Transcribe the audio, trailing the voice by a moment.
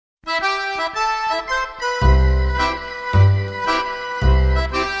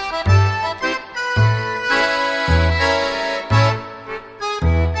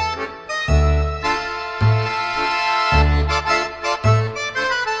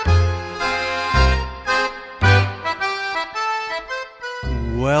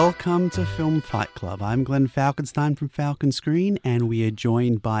Welcome to Film Fight Club. I'm Glenn Falkenstein from Falcon Screen, and we are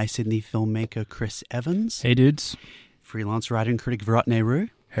joined by Sydney filmmaker Chris Evans. Hey, dudes. Freelance writer and critic Virat Nehru.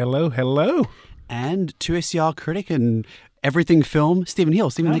 Hello, hello. And 2SER critic and everything film, Stephen Hill.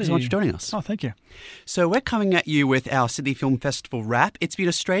 Stephen, thanks so much for joining us. Oh, thank you. So we're coming at you with our Sydney Film Festival wrap. It's been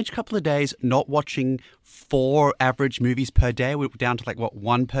a strange couple of days not watching 4 average movies per day. We're down to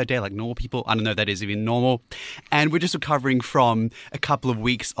 1 per day, like normal people. I don't know if that is even normal. And we're just recovering from a couple of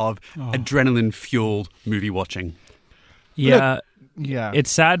weeks of adrenaline-fueled movie watching. Yeah. Yeah. It's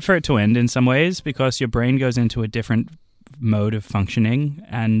sad for it to end in some ways because your brain goes into a different mode of functioning.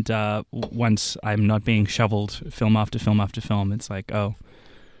 And once I'm not being shoveled film after film after film, it's like, oh,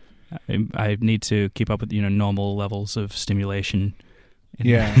 I need to keep up with, normal levels of stimulation.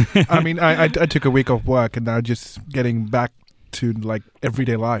 Yeah. I mean, I took a week off work and now just getting back to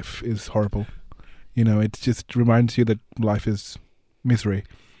everyday life is horrible. It just reminds you that life is misery.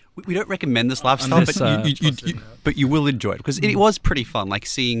 We don't recommend this lifestyle, but you will enjoy it because it was pretty fun. Like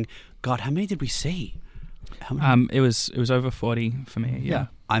seeing, God, how many did we see? It was over 40 for me. Yeah.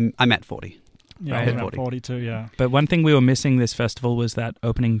 I'm at 40. Yeah, I was at 42. Yeah. But one thing we were missing this festival was that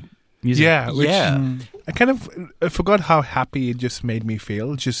opening music. Yeah. I kind of forgot how happy it just made me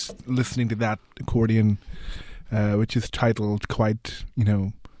feel just listening to that accordion, which is titled quite,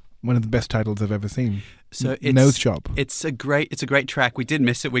 one of the best titles I've ever seen. So it's Nose Job. It's a great track. We did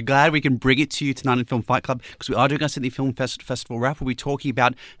miss it. We're glad we can bring it to you tonight in Film Fight Club because we are doing our Sydney Film Festival wrap. We'll be talking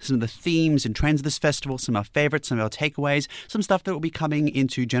about some of the themes and trends of this festival, some of our favourites, some of our takeaways, some stuff that will be coming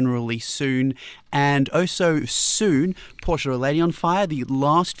into general release soon. And also soon, Portrait of a Lady on Fire, the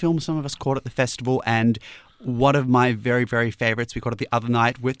last film some of us caught at the festival, and one of my very, very favourites. We caught it the other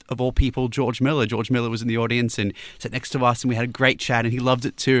night with, of all people, George Miller. George Miller was in the audience and sat next to us and we had a great chat and he loved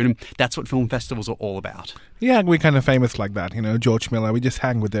it too. And that's what film festivals are all about. Yeah, we're kind of famous like that, George Miller. We just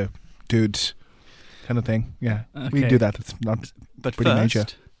hang with the dudes kind of thing. Yeah, okay. We do that. It's not pretty major.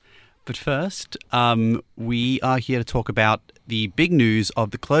 But first, we are here to talk about the big news of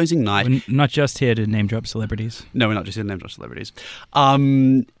the closing night. We're not just here to name drop celebrities. No, we're not just here to name drop celebrities.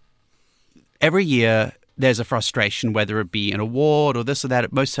 Every year, there's a frustration, whether it be an award or this or that,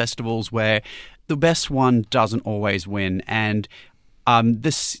 at most festivals where the best one doesn't always win. And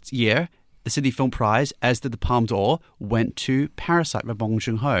this year, the Sydney Film Prize, as did the Palme d'Or, went to Parasite by Bong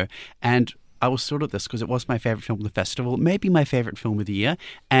Joon-ho. And I was thrilled at this because it was my favourite film of the festival, maybe my favourite film of the year.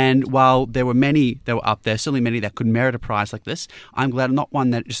 And while there were many that were up there, certainly many that could merit a prize like this, I'm glad not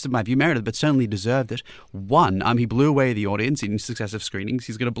one that, just in my view, merited, but certainly deserved it. One, he blew away the audience in successive screenings.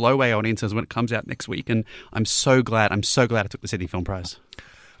 He's going to blow away audiences when it comes out next week. And I'm so glad I took the Sydney Film Prize.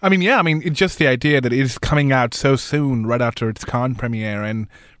 It's just the idea that it is coming out so soon, right after its Cannes premiere and,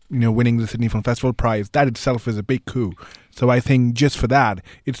 winning the Sydney Film Festival Prize. That itself is a big coup. So I think just for that,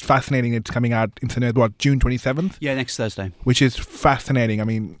 it's fascinating. It's coming out in June 27th? Yeah, next Thursday. Which is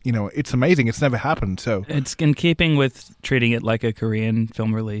fascinating. It's amazing. It's never happened. So it's in keeping with treating it like a Korean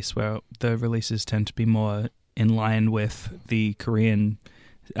film release, where the releases tend to be more in line with the Korean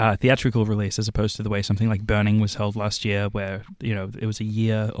theatrical release, as opposed to the way something like Burning was held last year, where it was a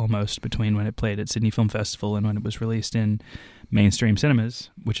year almost between when it played at Sydney Film Festival and when it was released in mainstream cinemas,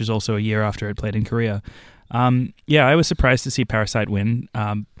 which is also a year after it played in Korea. I was surprised to see Parasite win,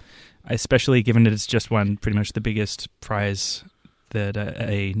 especially given that it's just won pretty much the biggest prize that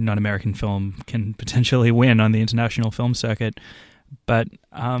a non-American film can potentially win on the international film circuit. But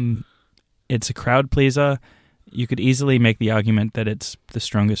it's a crowd pleaser. You could easily make the argument that it's the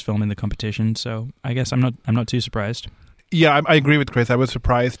strongest film in the competition, so I guess I'm not too surprised. Yeah, I agree with Chris. I was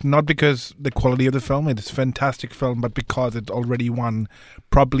surprised, not because the quality of the film, it's a fantastic film, but because it already won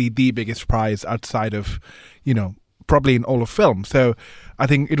probably the biggest prize outside of, probably in all of film. So I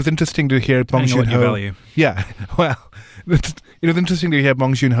think it was interesting to hear Bong Joon-ho. Yeah, well, it was interesting to hear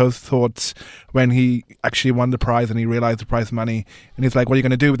Bong Joon-ho's thoughts when he actually won the prize and he realized the prize money. And he's like, what are you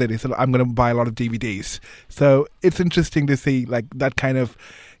going to do with it? He said, I'm going to buy a lot of DVDs. So it's interesting to see that kind of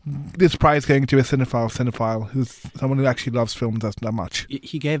this prize going to a cinephile who's someone who actually loves films that much.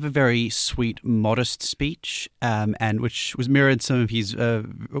 He gave a very sweet, modest speech, and which was mirrored some of his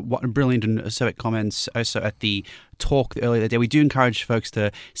brilliant and acerbic comments also at the talk earlier that day. We do encourage folks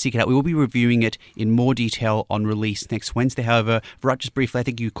to seek it out. We will be reviewing it in more detail on release next Wednesday. However, Virat, just briefly, I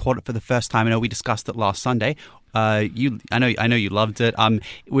think you caught it for the first time. I know we discussed it last Sunday. I know you loved it. And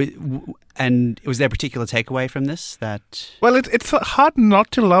was there a particular takeaway from this that? Well, it's hard not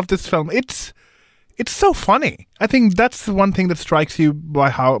to love this film. It's so funny. I think that's the one thing that strikes you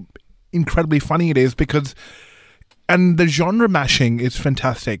by how incredibly funny it is, because And the genre mashing is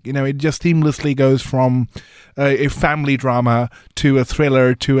fantastic. It just seamlessly goes from a family drama to a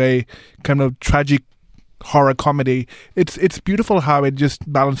thriller to a kind of tragic horror comedy. It's beautiful how it just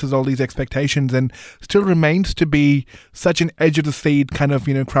balances all these expectations and still remains to be such an edge of the seat kind of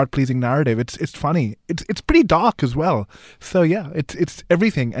crowd pleasing narrative. It's funny. It's pretty dark as well. So yeah, it's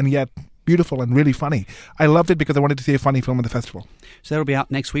everything and yet beautiful and really funny. I loved it because I wanted to see a funny film at the festival. So that'll be out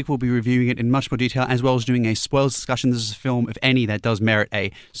next week. We'll be reviewing it in much more detail, as well as doing a spoilers discussion. This is a film, if any, that does merit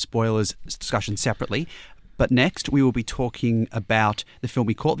a spoilers discussion separately. But next, we will be talking about the film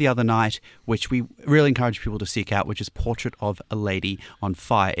we caught the other night, which we really encourage people to seek out, which is Portrait of a Lady on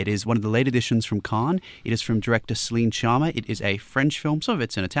Fire. It is one of the late editions from Cannes. It is from director Céline Sciamma. It is a French film, some of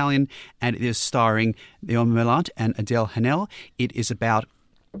it's in Italian, and it is starring Léon Meillant and Adèle Haenel. It is about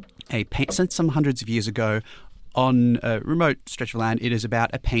a paint sent some hundreds of years ago on a remote stretch of land. It is about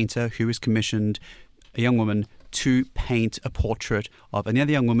a painter who is commissioned, a young woman, to paint a portrait of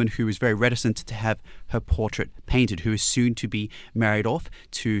another young woman who is very reticent to have her portrait painted, who is soon to be married off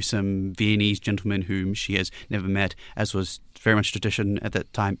to some Viennese gentleman whom she has never met, as was very much tradition at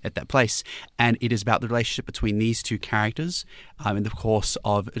that time at that place. And it is about the relationship between these two characters in the course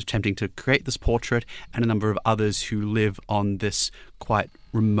of attempting to create this portrait and a number of others who live on this quite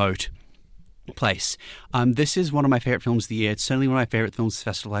remote place. This is one of my favorite films of the year. It's certainly one of my favorite films of the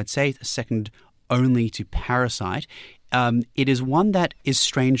festival. I'd say second only to Parasite. It is one that is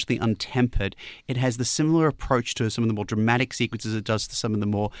strangely untempered. It has the similar approach to some of the more dramatic sequences it does to some of the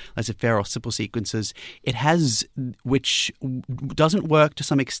more laissez-faire or simple sequences. It has, which doesn't work to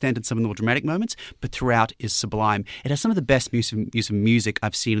some extent in some of the more dramatic moments, but throughout is sublime. It has some of the best use of music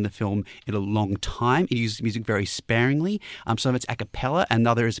I've seen in the film in a long time. It uses music very sparingly. Some of it's a cappella, and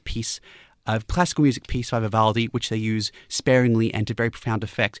the other is a piece of classical music piece by Vivaldi, which they use sparingly and to very profound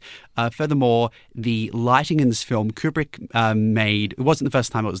effect. Furthermore, the lighting in this film, Kubrick made, it wasn't the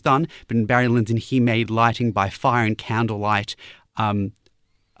first time it was done, but in Barry Lyndon, he made lighting by fire and candlelight something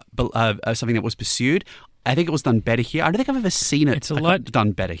that was pursued. I think it was done better here. I don't think I've ever seen it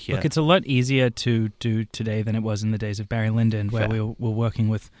done better here. Look, it's a lot easier to do today than it was in the days of Barry Lyndon, where we were working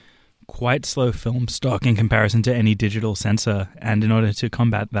with quite slow film stock in comparison to any digital sensor. And in order to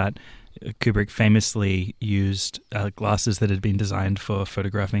combat that, Kubrick famously used glasses that had been designed for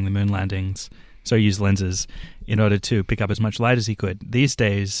photographing the moon landings, so he used lenses in order to pick up as much light as he could. These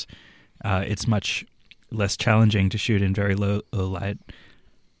days, it's much less challenging to shoot in very low light.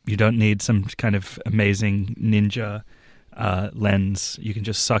 You don't need some kind of amazing ninja lens. You can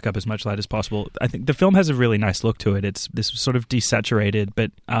just suck up as much light as possible. I think the film has a really nice look to it. It's this sort of desaturated,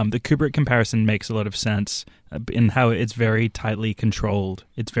 but the Kubrick comparison makes a lot of sense in how it's very tightly controlled.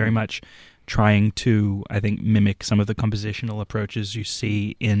 It's very much trying to, I think, mimic some of the compositional approaches you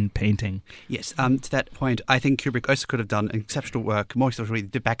see in painting. Yes, to that point, I think Kubrick also could have done exceptional work, more exceptional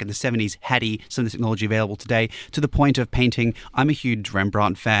did back in the 70s, had he some of the technology available today, to the point of painting. I'm a huge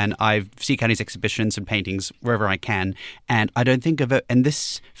Rembrandt fan. I seek out his exhibitions and paintings wherever I can, and I don't think of it, and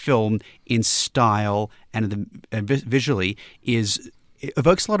this film in style and visually it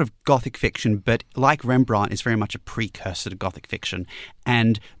evokes a lot of Gothic fiction, but like Rembrandt, it's very much a precursor to Gothic fiction.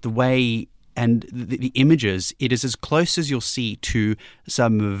 And the way and the images, it is as close as you'll see to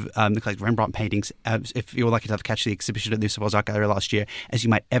some of the Rembrandt paintings, if you're lucky to catch the exhibition at the New South Wales Art Gallery last year, as you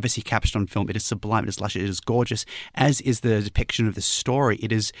might ever see captured on film. It is sublime, it is lush, it is gorgeous, as is the depiction of the story.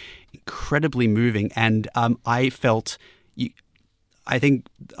 It is incredibly moving, and I felt... I think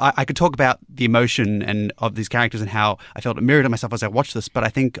I could talk about the emotion and of these characters and how I felt it mirrored on myself as I watched this, but I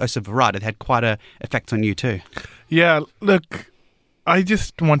think also Varad, it had quite an effect on you too. Yeah, look, I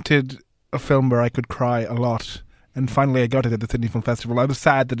just wanted a film where I could cry a lot, and finally I got it at the Sydney Film Festival. I was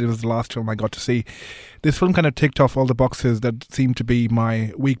sad that it was the last film I got to see. This film kind of ticked off all the boxes that seemed to be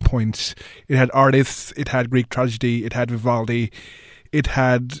my weak points. It had artists, it had Greek tragedy, it had Vivaldi, it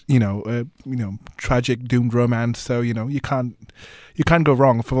had, tragic doomed romance. So, you can't go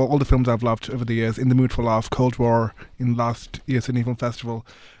wrong. For all the films I've loved over the years, In the Mood for Love, Cold War, in last year's Sydney Film Festival,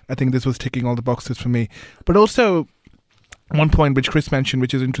 I think this was ticking all the boxes for me. But also, one point which Chris mentioned,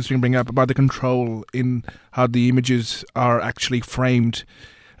 which is interesting to bring up, about the control in how the images are actually framed,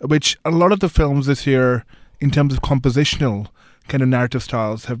 which a lot of the films this year, in terms of compositional kind of narrative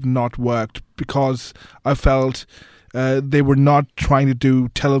styles, have not worked, because I felt... they were not trying to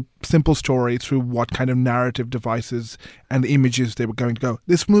tell a simple story through what kind of narrative devices and the images they were going to go.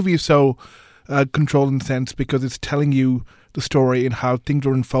 This movie is so controlled in a sense because it's telling you the story and how things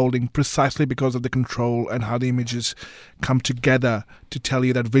are unfolding precisely because of the control and how the images come together to tell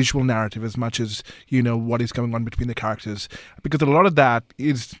you that visual narrative as much as, what is going on between the characters. Because a lot of that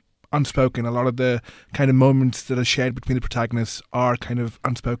is unspoken. A lot of the kind of moments that are shared between the protagonists are kind of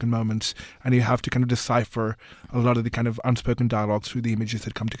unspoken moments, and you have to kind of decipher a lot of the kind of unspoken dialogues through the images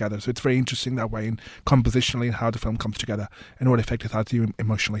that come together. So it's very interesting that way, and compositionally, and how the film comes together and what effect it has on you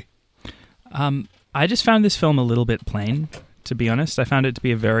emotionally. I just found this film a little bit plain, to be honest. I found it to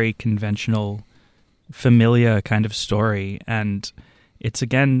be a very conventional, familiar kind of story, and it's,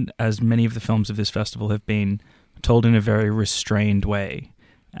 again, as many of the films of this festival have been, told in a very restrained way.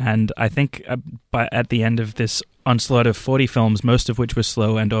 And I think at the end of this onslaught of 40 films, most of which were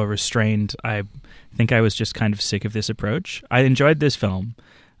slow and or restrained, I think I was just kind of sick of this approach. I enjoyed this film.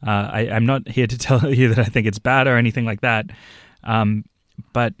 I'm not here to tell you that I think it's bad or anything like that,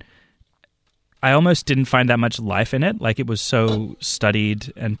 but I almost didn't find that much life in it. Like, it was so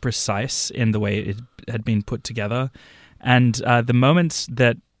studied and precise in the way it had been put together. And the moments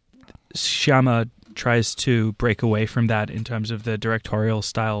that Shyama tries to break away from that in terms of the directorial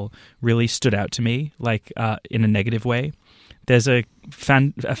style really stood out to me, like in a negative way. There's a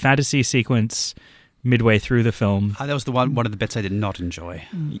fantasy sequence midway through the film. That was one of the bits I did not enjoy.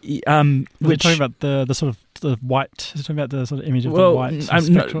 Which, talking about the sort of the white. Talking about the sort of image of the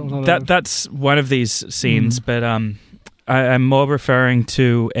white. That's one of these scenes, but I'm more referring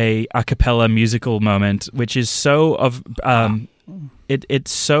to a cappella musical moment, which is so of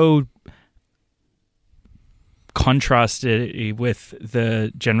it's so contrasted with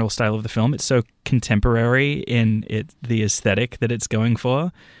the general style of the film. It's so contemporary in the aesthetic that it's going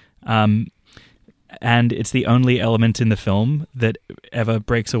for. And it's the only element in the film that ever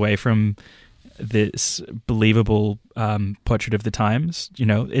breaks away from this believable portrait of the times. You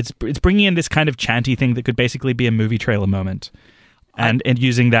know, it's bringing in this kind of chanty thing that could basically be a movie trailer moment, and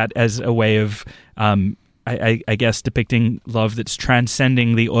using that as a way of, I guess, depicting love that's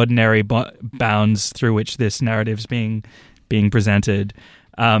transcending the ordinary bounds through which this narrative's being presented.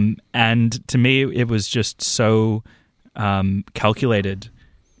 And to me, it was just so calculated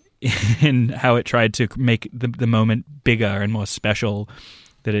in how it tried to make the moment bigger and more special,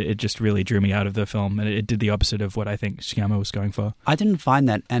 that it just really drew me out of the film, and it did the opposite of what I think Shyama was going for. I didn't find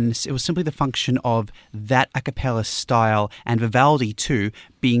that, and it was simply the function of that a cappella style and Vivaldi too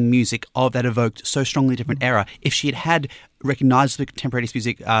being music that evoked so strongly different era. If she had recognizable contemporaneous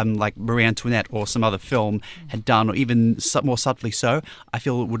music like Marie Antoinette or some other film had done, or even more subtly so, I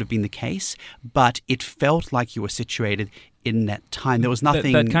feel it would have been the case. But it felt like you were situated in that time. There was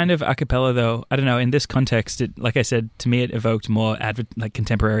nothing... That kind of a cappella, though, I don't know, in this context, like I said, to me it evoked more like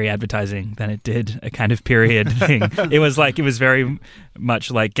contemporary advertising than it did a kind of period thing. It was very much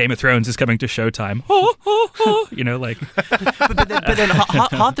like Game of Thrones is coming to Showtime. You know, like... but then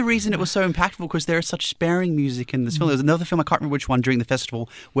half the reason it was so impactful because there is such sparing music in this film. There's another film, I can't remember which one, during the festival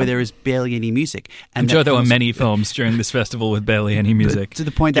where there is barely any music. And I'm sure there were many films during this festival with barely any music. To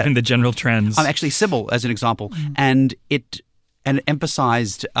the point that... Given the general trends. Actually, Sybil, as an example. And it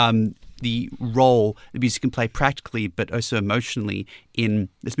emphasized the role the music can play practically but also emotionally in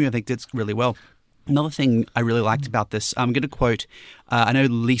this movie. I think that's really well. Another thing I really liked about this, I'm going to quote, I know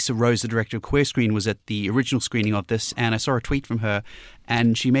Lisa Rose, the director of Queer Screen, was at the original screening of this, and I saw a tweet from her,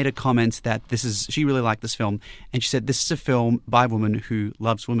 and she made a comment that she really liked this film, and she said, this is a film by a woman who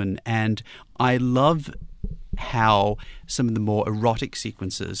loves women, and I love how some of the more erotic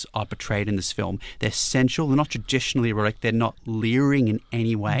sequences are portrayed in this film. They're sensual, they're not traditionally erotic, they're not leering in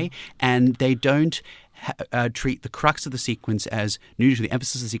any way, and they don't treat the crux of the sequence as nudity. The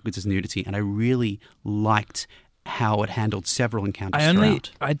emphasis of the sequence is nudity, and I really liked how it handled several encounters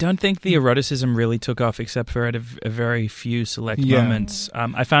throughout. I don't think the eroticism really took off except for at a very few select moments.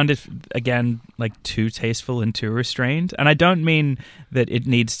 I found it, again, like too tasteful and too restrained. And I don't mean that it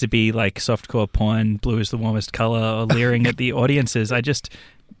needs to be like softcore porn, blue is the warmest color, or leering at the audiences. I just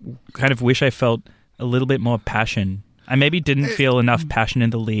kind of wish I felt a little bit more passion. I maybe didn't feel enough passion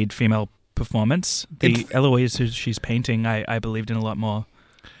in the lead female performance. The Eloise who she's painting, I believed in a lot more.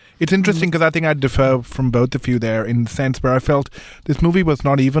 It's interesting because I think I differ from both of you there in the sense where I felt this movie was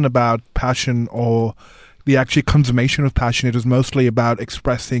not even about passion or the actual consummation of passion. It was mostly about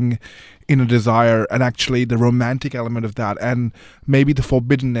expressing inner desire and actually the romantic element of that and maybe the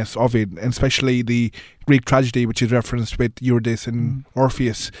forbiddenness of it, and especially the Greek tragedy, which is referenced with Eurydice and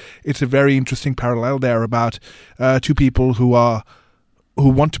Orpheus. It's a very interesting parallel there about two people who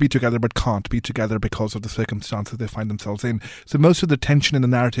want to be together but can't be together because of the circumstances they find themselves in. So most of the tension in the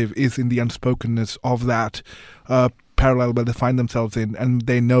narrative is in the unspokenness of that parallel where they find themselves in, and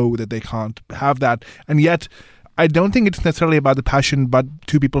they know that they can't have that. And yet, I don't think it's necessarily about the passion, but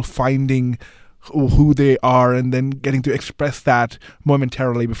two people finding who they are, and then getting to express that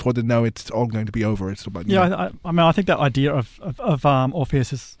momentarily before they know it's all going to be over. It's about I think that idea of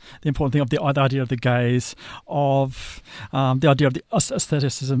Orpheus is the important thing, of the idea of the gaze, of the idea of the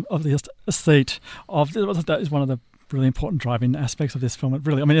aestheticism of the aesthete, that is one of the really important driving aspects of this film. It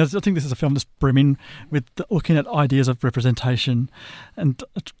really, I think this is a film that's brimming with looking at ideas of representation, and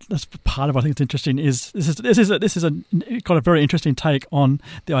that's part of what I think is interesting. This is got a very interesting take on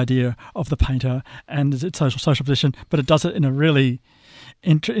the idea of the painter and its social position, but it does it in a really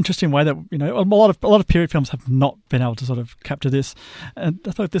interesting way that a lot of period films have not been able to sort of capture this. And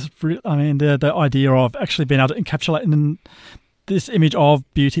I thought this, the idea of actually being able to encapsulate in this image of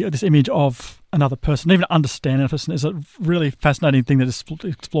beauty, or this image of another person, even understanding a person, is a really fascinating thing that is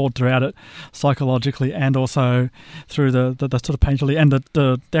explored throughout it, psychologically and also through the sort of painterly and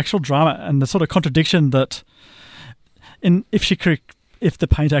the actual drama and the sort of contradiction that if the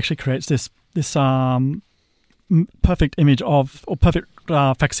painter actually creates this perfect image of, or perfect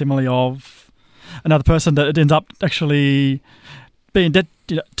facsimile of another person, that it ends up actually being to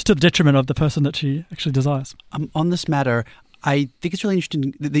the detriment of the person that she actually desires. On this matter, I think it's really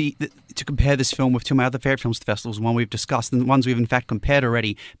interesting to compare this film with two of my other favorite films at the festivals, one we've discussed and the ones we've in fact compared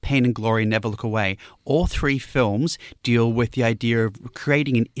already, Pain and Glory and Never Look Away. All three films deal with the idea of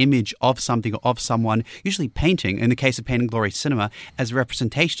creating an image of something or of someone, usually painting, in the case of Pain and Glory cinema, as a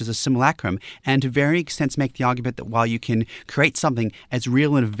representation, as a simulacrum, and to varying extents make the argument that while you can create something as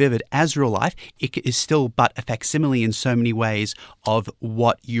real and vivid as real life, it is still but a facsimile in so many ways of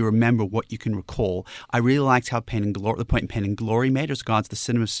what you remember, what you can recall. I really liked how the point Pain and Glory made as regards to the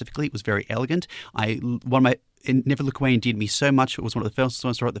cinema specifically. It was very elegant. Never Look Away endeared me so much. It was one of the first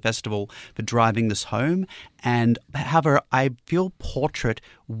ones I saw at the festival for driving this home. And however, I feel Portrait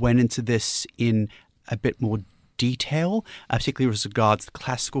went into this in a bit more detail, particularly with regards to the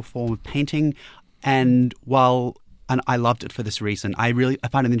classical form of painting. And I loved it for this reason. I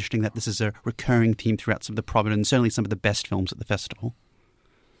find it interesting that this is a recurring theme throughout some of the prominent and certainly some of the best films at the festival.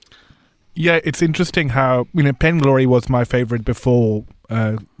 Yeah, it's interesting how Pain and Glory was my favorite before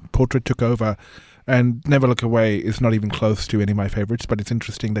Portrait took over, and Never Look Away is not even close to any of my favorites. But it's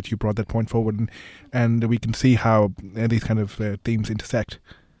interesting that you brought that point forward, and we can see how these kind of themes intersect.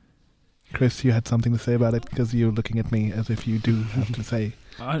 Chris, you had something to say about it, because you're looking at me as if you do have to say.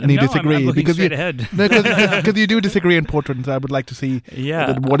 And you disagree. I'm looking straight ahead. Because you do disagree in Portrait, and so I would like to see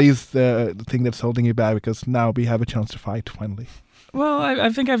what is the thing that's holding you back, because now we have a chance to fight finally. Well, I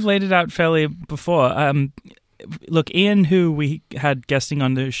think I've laid it out fairly before. Look, Ian, who we had guesting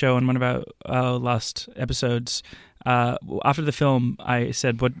on the show in one of our last episodes, after the film, I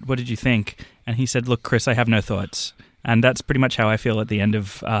said, "What did you think?" And he said, "Look, Chris, I have no thoughts." And that's pretty much how I feel at the end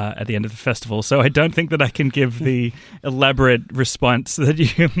of the festival. So I don't think that I can give the elaborate response that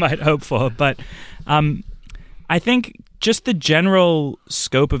you might hope for. But I think just the general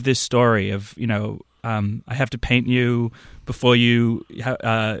scope of this story of I have to paint you before you,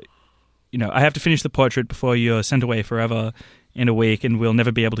 I have to finish the portrait before you're sent away forever in a week, and we'll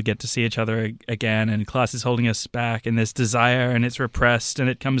never be able to get to see each other again, and class is holding us back, and there's desire, and it's repressed, and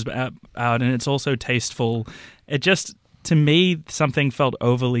it comes out, and it's also tasteful. It just, to me, something felt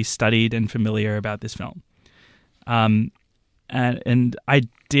overly studied and familiar about this film. And I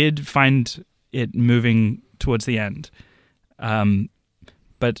did find it moving towards the end.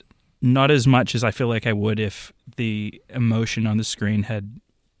 But not as much as I feel like I would if the emotion on the screen had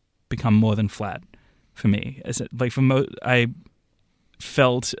become more than flat for me. I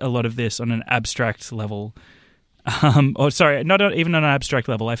felt a lot of this on an abstract level. Not even on an abstract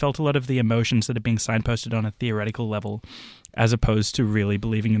level. I felt a lot of the emotions that are being signposted on a theoretical level, as opposed to really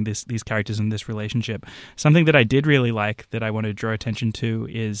believing in these characters and this relationship. Something that I did really like that I want to draw attention to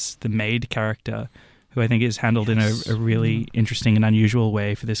is the maid character, who I think is handled in a really interesting and unusual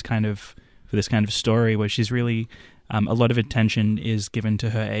way for this kind of story, where she's really a lot of attention is given to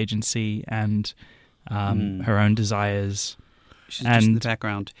her agency and her own desires. She's just in the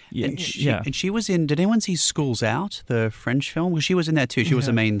background. Yeah, and she was in. Did anyone see Schools Out, the French film? Well, she was in that too. She was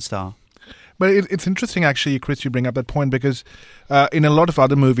a main star. But it's interesting, actually, Chris, you bring up that point, because in a lot of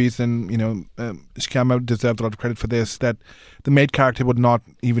other movies, and Sciamma deserves a lot of credit for this, that the maid character would not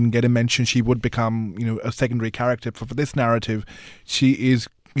even get a mention. She would become, a secondary character. For this narrative, she is,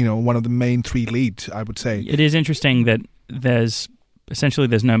 one of the main three leads, I would say. It is interesting that there's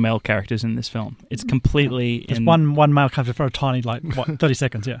no male characters in this film. It's completely... There's one male character for a tiny, 30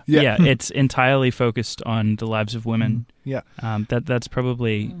 seconds, yeah. Yeah, it's entirely focused on the lives of women. Yeah. That's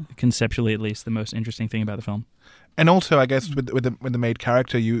probably, conceptually at least, the most interesting thing about the film. And also, I guess, with the maid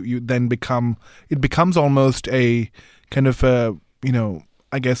character, you then becomes almost a kind of,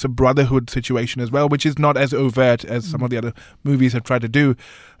 I guess, a brotherhood situation as well, which is not as overt as some of the other movies have tried to do.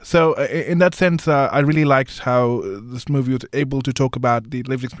 So in that sense, I really liked how this movie was able to talk about the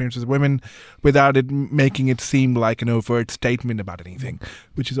lived experiences of women without it making it seem like an overt statement about anything,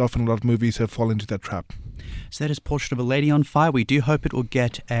 which is often a lot of movies have fallen into that trap. So that is Portrait of a Lady on Fire. We do hope it will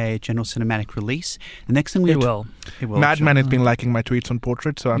get a general cinematic release. The next thing It will. It will. Madman has been liking my tweets on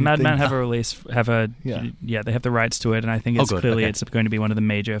Portrait, so I'm Madman thinking- have a release, they have the rights to it, and I think it's it's going to be one of the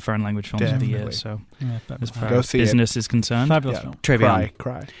major foreign language films of the year. Definitely. So Yeah, as far Go as see business is concerned, fabulous Yeah. film. Trevion.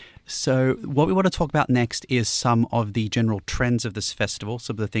 Cry. So what we want to talk about next is some of the general trends of this festival,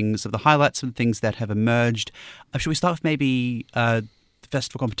 some of the things, of the highlights, some of the things that have emerged. Should we start with maybe the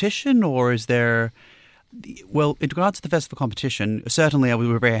festival competition, or is there... Well, in regards to the festival competition, certainly we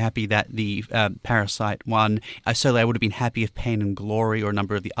were very happy that the Parasite won. Certainly I would have been happy if Pain and Glory or a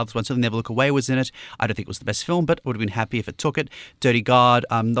number of the others won. Certainly Never Look Away was in it. I don't think it was the best film, but I would have been happy if it took it. Dirty God,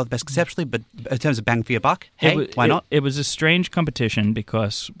 not the best conceptually, but in terms of bang for your buck, why not? It was a strange competition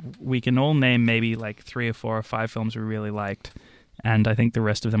because we can all name maybe like 3 or 4 or 5 films we really liked, and I think the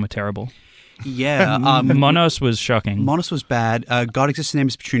rest of them were terrible. Yeah. Monos was shocking. Monos was bad. God Exists in Name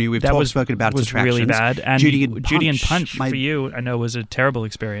is Petunia. We've spoken about its was attractions. really bad. And Judy and Punch for you, I know, was a terrible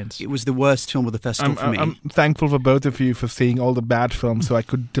experience. It was the worst film of the festival for me. I'm thankful for both of you for seeing all the bad films, so I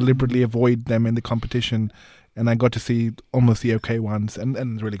could deliberately avoid them in the competition, and I got to see almost the okay ones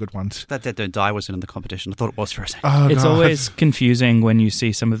and really good ones. That Dead Don't Die wasn't in the competition. I thought it was for a second. Oh, It's God. always confusing when you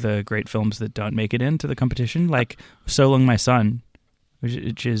see some of the great films that don't make it into the competition, like So Long My Son,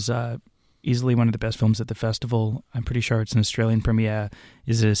 which is easily one of the best films at the festival. I'm pretty sure it's an Australian premiere,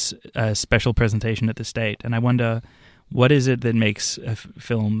 is a special presentation at the State. And I wonder, what is it that makes a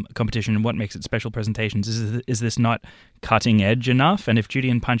film competition and what makes it special presentations? Is this not cutting edge enough? And if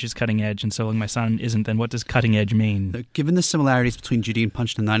Judy and Punch is cutting edge and So Long My Son isn't, then what does cutting edge mean? Given the similarities between Judy and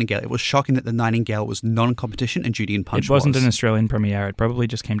Punch and The Nightingale, it was shocking that The Nightingale was non-competition and Judy and Punch It wasn't was. an Australian premiere. It probably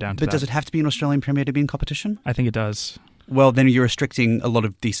just came down to But that. does it have to be an Australian premiere to be in competition? I think it does. Well, then you're restricting a lot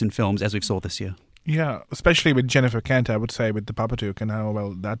of decent films, as we've saw this year. Yeah, especially with Jennifer Kent, I would say, with The Babadook and how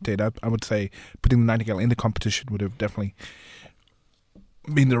well that did. I would say putting The Nightingale in the competition would have definitely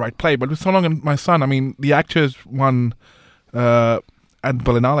been the right play. But with So Long My Son, I mean, the actors won at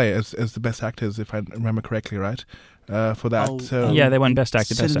Berlinale as the best actors, if I remember correctly, right? For that. Yeah, they won Best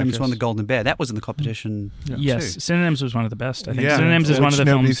Actor, Best Synonyms Actress. won the Golden Bear. That was in the competition. Yes, too. Synonyms was one of the best. I think Yeah, Synonyms is one of which the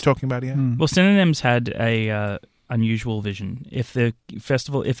nobody's films. talking about, yeah. Well, Synonyms had a unusual vision. If the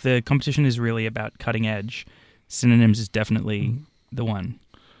competition is really about cutting edge, Synonyms is definitely the one.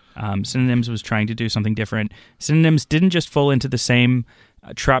 Synonyms was trying to do something different. Synonyms didn't just fall into the same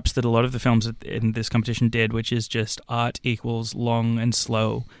traps that a lot of the films in this competition did, which is just art equals long and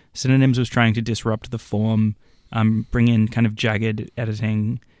slow. Synonyms was trying to disrupt the form, bring in kind of jagged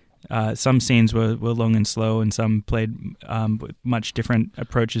editing. Some scenes were long and slow, and some played with much different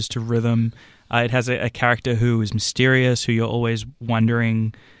approaches to rhythm. It has a character who is mysterious, who you're always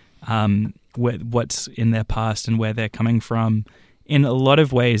wondering what's in their past and where they're coming from. In a lot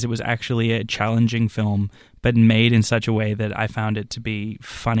of ways, it was actually a challenging film, but made in such a way that I found it to be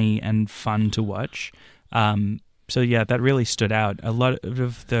funny and fun to watch. So yeah, that really stood out. A lot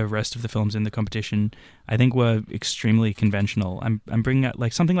of the rest of the films in the competition, I think, were extremely conventional. I'm bringing up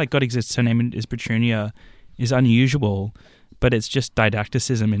like something like God Exists, Her Name is Petunia, is unusual, but it's just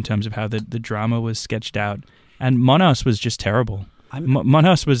didacticism in terms of how the drama was sketched out. And Monos was just terrible.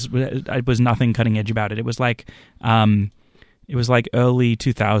 Monos was nothing cutting edge about it. It was like early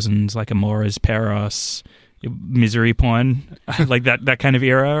 2000s, like Amora's Peros, misery porn, like that kind of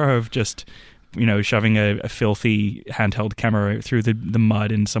era of just, shoving a filthy handheld camera through the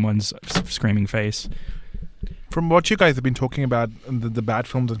mud in someone's screaming face. From what you guys have been talking about, the bad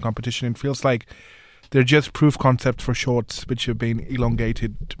films and competition, it feels like they're just proof concepts for shorts which have been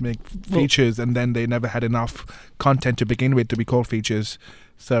elongated to make features, and then they never had enough content to begin with to be called features.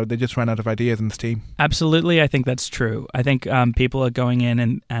 So they just ran out of ideas and steam. Absolutely, I think that's true. I think people are going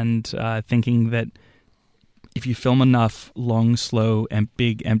in and thinking that if you film enough long, slow, and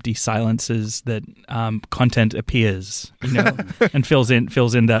big empty silences, that content appears, and fills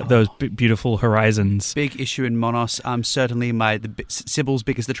in those beautiful horizons. Big issue in Monos. Certainly, Sybil's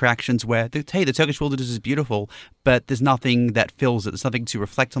biggest attractions were the Turkish wilderness is beautiful, but there's nothing that fills it. There's nothing to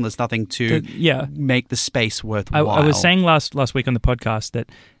reflect on. There's nothing to make the space worthwhile. I was saying last week on the podcast that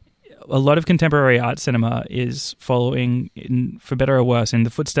a lot of contemporary art cinema is following, for better or worse, in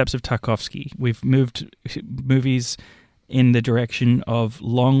the footsteps of Tarkovsky. We've moved movies in the direction of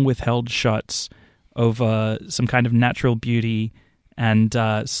long withheld shots over some kind of natural beauty, and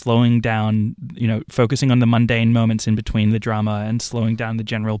slowing down, focusing on the mundane moments in between the drama and slowing down the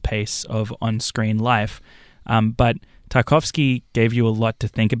general pace of on-screen life. But Tarkovsky gave you a lot to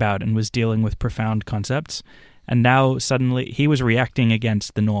think about and was dealing with profound concepts. And now suddenly he was reacting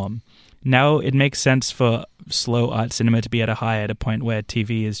against the norm. Now it makes sense for slow art cinema to be at a high at a point where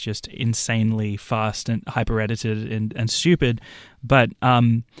TV is just insanely fast and hyper-edited and stupid. But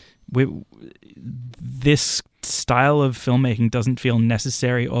this style of filmmaking doesn't feel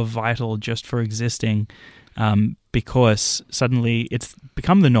necessary or vital just for existing, because suddenly it's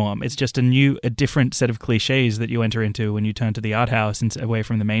become the norm. It's just a different set of cliches that you enter into when you turn to the art house and away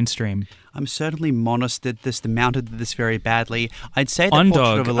from the mainstream. Certainly Monos did this, the Mounted did this very badly. I'd say that On Portrait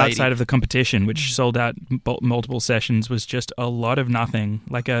Dog, of a Lady, outside of the competition, which sold out multiple sessions, was just a lot of nothing,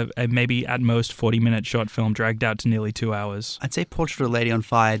 like a maybe at most 40-minute short film dragged out to nearly 2 hours. I'd say Portrait of a Lady on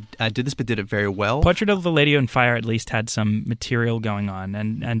Fire did this, but did it very well. Portrait of the Lady on Fire at least had some material going on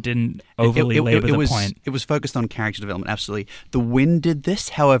and didn't overly labor the point. It was focused on character development, absolutely. The Wind did this,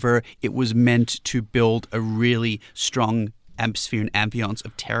 however, it was meant to build a really strong atmosphere and ambience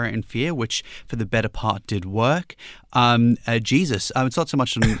of terror and fear, which for the better part did work. Jesus, it's not so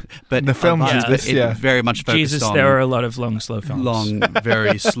much, but the film very much focused Jesus, on. There are a lot of long, slow films. Long,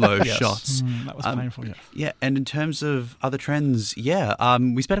 very slow Yes. shots. That was painful, yeah. Yeah, and in terms of other trends,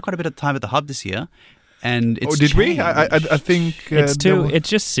 we spent quite a bit of time at the Hub this year. And it's did we? changed. I think It's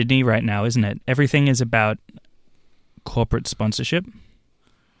just Sydney right now, isn't it? Everything is about corporate sponsorship.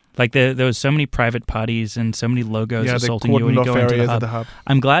 Like there was so many private parties and so many logos assaulting you when you go into the Hub.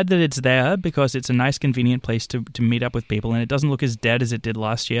 I'm glad that it's there because it's a nice, convenient place to meet up with people, and it doesn't look as dead as it did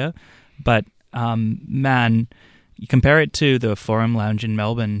last year. But man, you compare it to the Forum Lounge in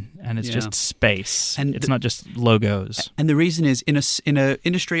Melbourne, and it's just space. And it's not just logos. And the reason is, in a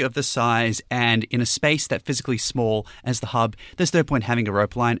industry of this size and in a space that physically small as the Hub, there's no point having a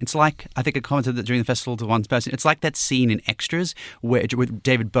rope line. It's like, I think I commented that during the festival to one person, it's like that scene in Extras with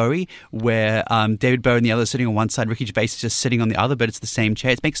David Bowie, where David Bowie and the other sitting on one side, Ricky Gervais is just sitting on the other, but it's the same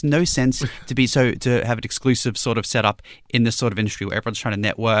chair. It makes no sense to have an exclusive sort of setup in this sort of industry where everyone's trying to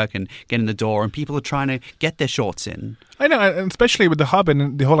network and get in the door, and people are trying to get their shorts in. I know, and especially with the Hub,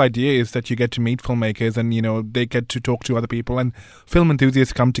 and the whole idea is that you get to meet filmmakers and, they get to talk to other people and film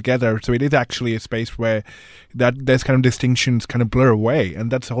enthusiasts come together. So it is actually a space where there's kind of distinctions kind of blur away.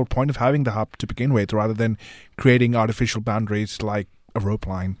 And that's the whole point of having the Hub to begin with, rather than creating artificial boundaries like a rope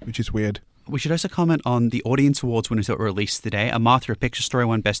line, which is weird. We should also comment on the Audience Awards winners that were released today. Martha, A Picture Story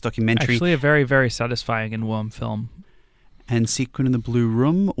won Best Documentary. Actually, a very, very satisfying and warm film. And Sequin in the Blue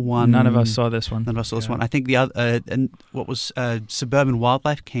Room won. None of us saw this one. None of us saw this one. I think the other, and what was Suburban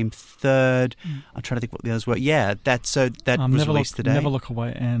Wildlife came third. I'm trying to think what the others were. Yeah, that was released today. Never Look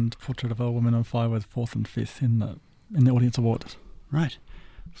Away and Portrait of a Woman on Fire was 4th and 5th in the Audience Awards. Right.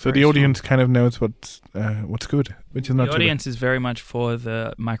 So the audience kind of knows what's good, which is not the too audience is very much for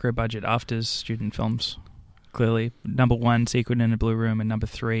the micro-budget afters student films. Clearly, number 1, Sequin in a Blue Room, and number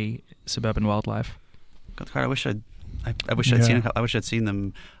 3, Suburban Wildlife. God, I wish I'd seen. I wish I'd seen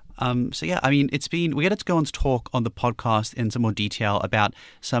them. So yeah, I mean, we get to go on to talk on the podcast in some more detail about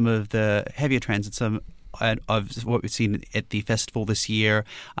some of the heavier trends and some of what we've seen at the festival this year.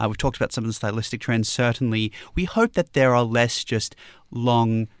 We've talked about some of the stylistic trends. Certainly, we hope that there are less just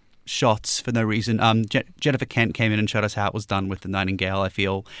long shots for no reason. Jennifer Kent came in and showed us how it was done with the Nightingale. I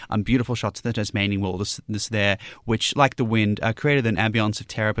feel beautiful shots of the Tasmanian wilderness there, which, like the Wind, created an ambience of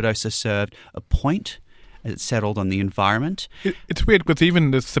terror, but also served a point as it settled on the environment. It's weird because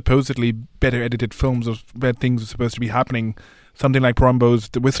even the supposedly better edited films of where things are supposed to be happening, something like Porumbo's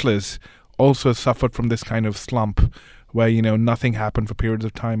The Whistlers, also suffered from this kind of slump where, nothing happened for periods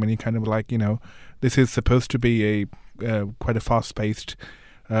of time, and you kind of like, this is supposed to be a quite a fast-paced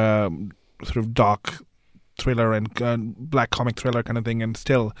sort of dark thriller and black comic thriller kind of thing, and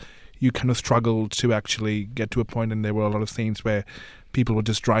still you kind of struggled to actually get to a point, and there were a lot of scenes where people were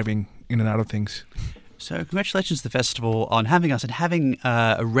just driving in and out of things. So congratulations to the festival on having us and having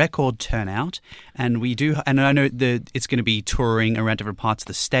a record turnout. And we do, and I know that it's going to be touring around different parts of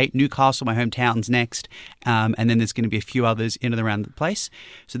the state. Newcastle, my hometown's next, and then there's going to be a few others in and around the place.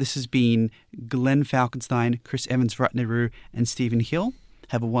 So this has been Glenn Falkenstein, Chris Evans-Ratneru, and Stephen Hill.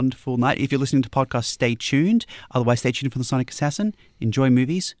 Have a wonderful night. If you're listening to the podcast, stay tuned. Otherwise, stay tuned for the Sonic Assassin. Enjoy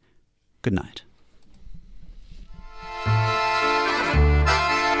movies. Good night.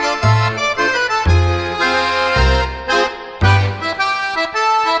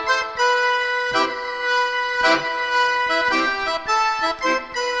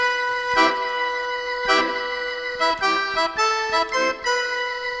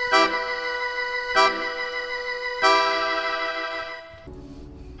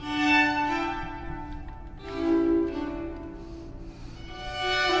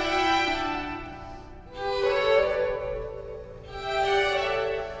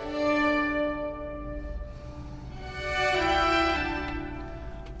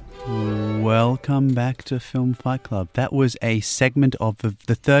 Welcome back to Film Fight Club. That was a segment of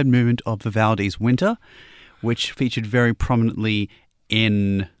the third movement of Vivaldi's Winter, which featured very prominently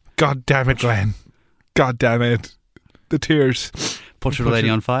in... God damn it, Glenn. God damn it. The tears. Portrait of a Lady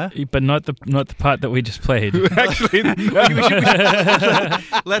on Fire. But not the part that we just played. Actually,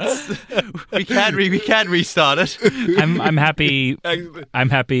 we can restart it. I'm happy. I'm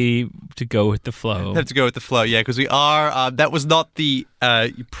happy to go with the flow. Have to go with the flow, yeah, because we are. That was not the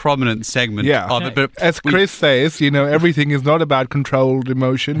prominent segment of it, but as Chris says, everything is not about controlled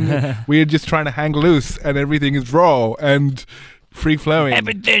emotion. We're just trying to hang loose, and everything is raw and free flowing.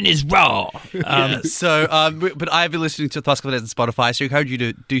 Everything is raw. But I've been listening to Thousand on Spotify, so I encourage you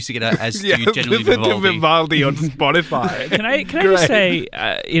to do seek it out as you generally listen Vivaldi. to Vivaldi on Spotify. Can I just say,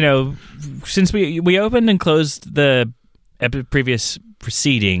 since we opened and closed the previous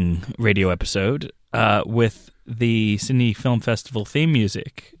preceding radio episode with the Sydney Film Festival theme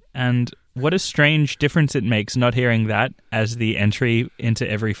music, and what a strange difference it makes not hearing that as the entry into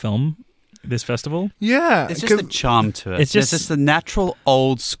every film this festival. Yeah. It's just a charm to it. It's just the natural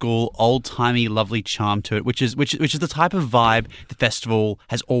old school, old timey, lovely charm to it, which is the type of vibe the festival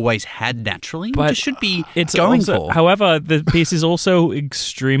has always had naturally. But it should be going for. However, the piece is also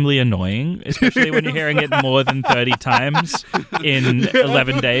extremely annoying, especially when you're hearing it more than 30 times in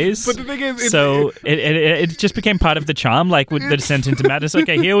 11 days. But the thing is, it just became part of the charm, like with The Descent into Madness.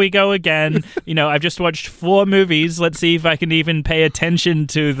 Okay, here we go again. I've just watched 4 movies. Let's see if I can even pay attention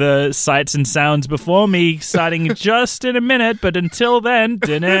to the sights and sounds before me, starting just in a minute. But until then, but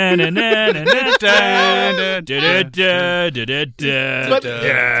the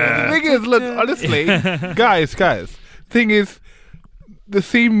thing is, look, honestly, guys, thing is, the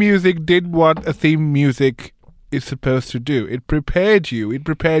theme music did what a theme music is supposed to do. It prepared you. It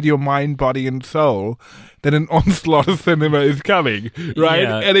prepared your mind, body, and soul that an onslaught of cinema is coming, right?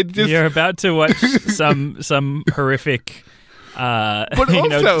 Yeah, and it just you're about to watch some horrific. But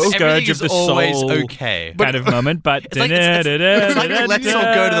also, Scourge of the always soul okay. kind of moment, but it's like let's all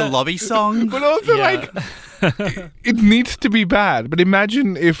go to the lobby song. But also, it needs to be bad. But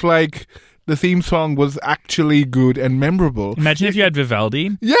imagine if, the theme song was actually good and memorable. Imagine if you had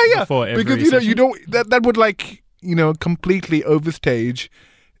Vivaldi. Yeah. Before every because session. you don't that would completely overstage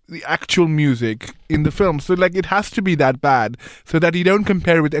the actual music in the film. So it has to be that bad so that you don't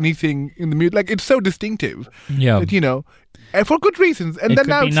compare with anything in the music. It's so distinctive. Yeah. That, and for good reasons. And it then could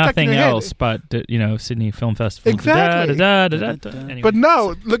now be it's stuck in nothing your head. else but Sydney Film Festival. Exactly. Anyway. But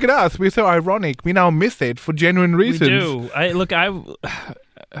now look at us. We're so ironic. We now miss it for genuine reasons. We do.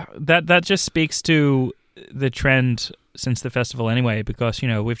 That just speaks to the trend since the festival anyway, because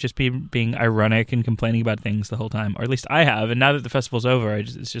we've just been being ironic and complaining about things the whole time, or at least I have. And now that the festival's over,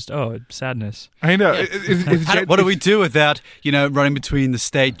 it's just sadness. I know. Yeah. What do we do without running between the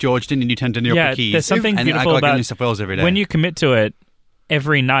State, Georgetown, and Newtown, New York Keys? There's something beautiful about New South Wales every day. When you commit to it.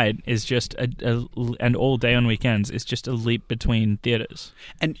 Every night is just and all day on weekends is just a leap between theaters.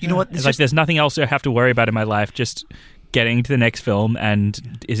 And you know what? It's there's nothing else I have to worry about in my life. Just getting to the next film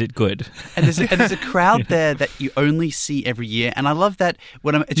and is it good? And there's a crowd there that you only see every year. And I love that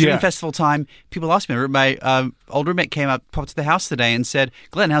when it's during festival time, people ask me. My old roommate popped to the house today and said,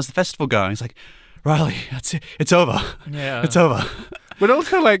 "Glenn, how's the festival going?" He's like, "Riley, that's it. It's over. Yeah, it's over." But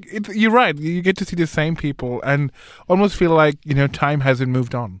also, you're right. You get to see the same people and almost feel like, time hasn't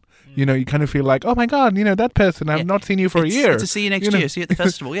moved on. You kind of feel like, oh my God, that person, I've not seen you for a year. To see you next year, see you at the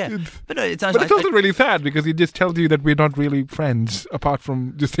festival, yeah. But no, it's also really sad because it just tells you that we're not really friends apart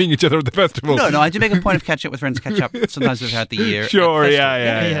from just seeing each other at the festival. No, I do make a point of catching up with friends, catch up sometimes throughout the year. Sure,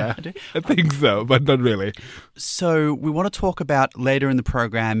 yeah. I think so, but not really. So we want to talk about later in the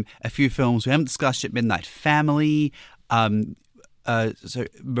program a few films we haven't discussed yet: Midnight Family, so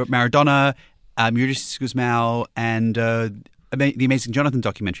Maradona, Ulysses Guzmão, and The Amazing Jonathan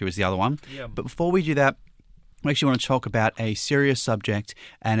documentary was the other one. Yeah. But before we do that, we actually want to talk about a serious subject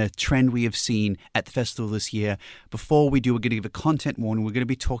and a trend we have seen at the festival this year. Before we do, we're going to give a content warning. We're going to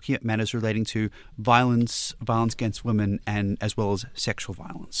be talking about matters relating to violence against women, and as well as sexual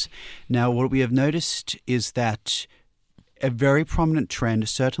violence. Now, what we have noticed is that a very prominent trend,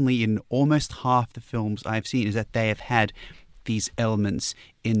 certainly in almost half the films I've seen, is that they have had these elements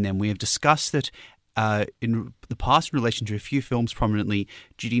in them. We have discussed that in the past in relation to a few films prominently,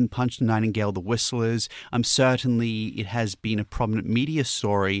 Judine Punch, The Nightingale, The Whistlers. Certainly it has been a prominent media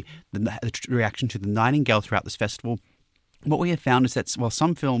story, the reaction to The Nightingale throughout this festival. what we have found is that while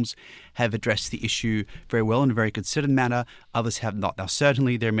some films have addressed the issue very well in a very considered manner, others have not. Now,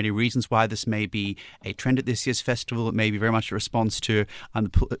 certainly there are many reasons why this may be a trend at this year's festival. It may be very much a response to the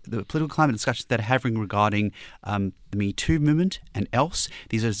political climate discussions that are having regarding the Me Too movement and else.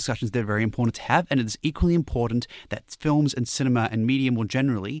 These are discussions that are very important to have, and it is equally important that films and cinema and media more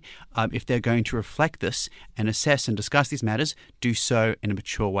generally, if they're going to reflect this and assess and discuss these matters, do so in a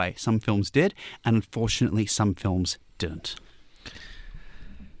mature way. Some films did, and unfortunately some films didn't.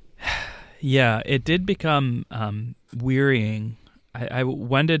 Yeah, it did become wearying. I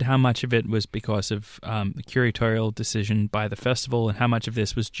wondered how much of it was because of the curatorial decision by the festival, and how much of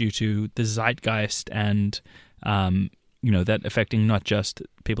this was due to the zeitgeist and that affecting not just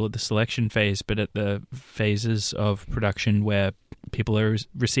people at the selection phase, but at the phases of production where people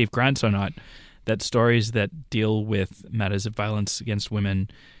receive grants or not. That stories that deal with matters of violence against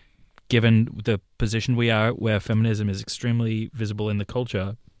women, given the position we are, where feminism is extremely visible in the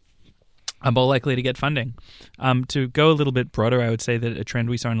culture, are more likely to get funding. To go a little bit broader, I would say that a trend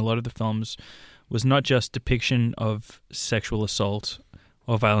we saw in a lot of the films was not just depiction of sexual assault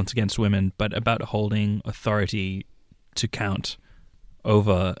or violence against women, but about holding authority to count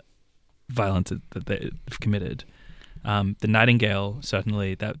over violence that they've committed. The Nightingale,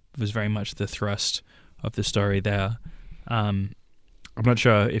 certainly, that was very much the thrust of the story there. I'm not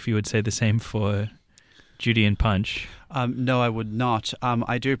sure if you would say the same for Judy and Punch. No, I would not.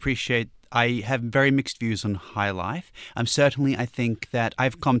 I do appreciate. I have very mixed views on High Life. Certainly, I think that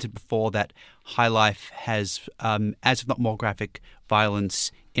I've commented before that High Life has, as if not more graphic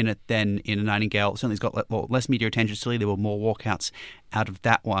violence in it than in a Nightingale. Certainly, it's got less media attention. Still, there were more walkouts out of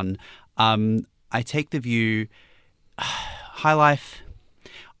that one. I take the view, High Life.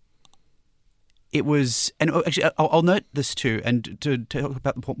 It was, and actually, I'll note this too, and to talk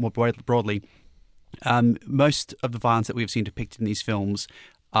about the more broadly, most of the violence that we've seen depicted in these films,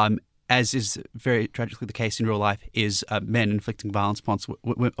 as is very tragically the case in real life, is men inflicting violence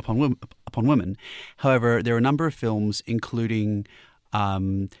upon women. However, there are a number of films, including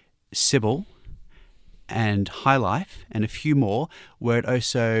Sybil and High Life, and a few more, where it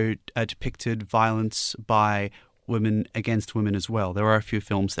also depicted violence by women against women as well. There are a few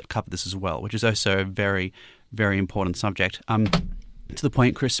films that cover this as well, which is also a very, very important subject. To the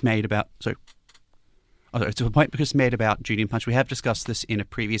point Chris made about Judy and Punch, we have discussed this in a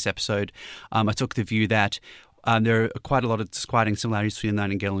previous episode. I took the view that there are quite a lot of disquieting similarities between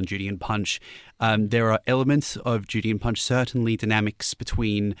Nightingale and Judy and Punch. There are elements of Judy and Punch, certainly dynamics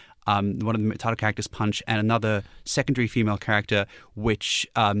between one of the title characters, Punch, and another secondary female character, which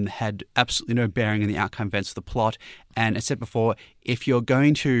had absolutely no bearing on the outcome events of the plot. And as I said before, if you're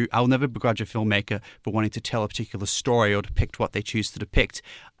going to, I'll never begrudge a filmmaker for wanting to tell a particular story or depict what they choose to depict.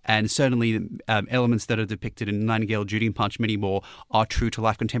 And certainly elements that are depicted in Nightingale, Judy and Punch, many more, are true to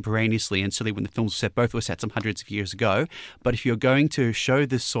life contemporaneously. And certainly when the films were set, both were set some hundreds of years ago. But if you're going to show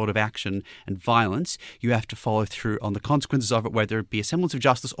this sort of action and violence, you have to follow through on the consequences of it, whether it be a semblance of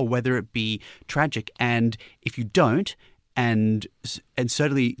justice or whether it be tragic. And if you don't, and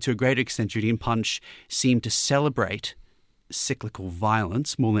certainly to a greater extent, Judy and Punch seem to celebrate cyclical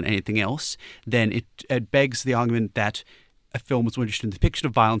violence more than anything else, then it begs the argument that a film was more interested in the depiction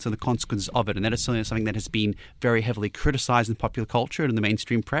of violence and the consequences of it. And that is something that has been very heavily criticized in popular culture and in the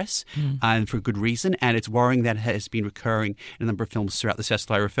mainstream press, and for good reason. And it's worrying that it has been recurring in a number of films throughout the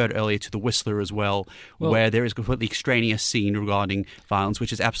festival. I referred earlier to The Whistler as well, where there is a completely extraneous scene regarding violence,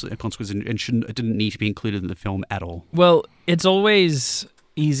 which is absolutely a consequence and didn't need to be included in the film at all. Well, it's always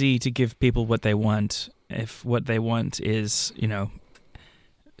easy to give people what they want if what they want is,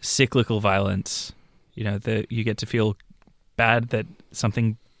 cyclical violence. You get to feel bad that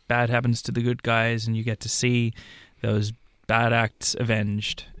something bad happens to the good guys, and you get to see those bad acts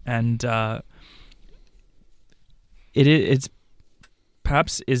avenged. And it's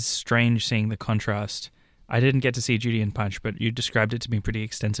perhaps is strange seeing the contrast. I didn't get to see Judy and Punch, but you described it to me pretty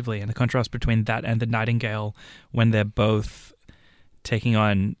extensively, and the contrast between that and the Nightingale, when they're both taking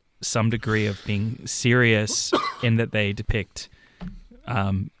on some degree of being serious in that they depict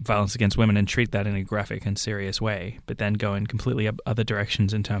violence against women and treat that in a graphic and serious way, but then go in completely other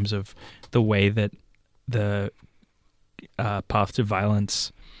directions in terms of the way that the path to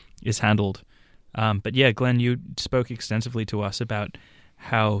violence is handled. But yeah, Glenn, you spoke extensively to us about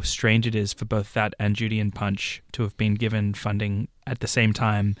how strange it is for both that and Judy and Punch to have been given funding at the same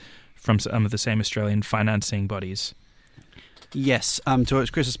time from some of the same Australian financing bodies. Yes, to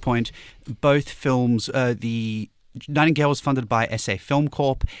Chris's point, both films, the Nightingale was funded by SA Film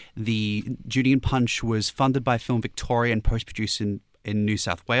Corp. The Judy and Punch was funded by Film Victoria and post-produced in in New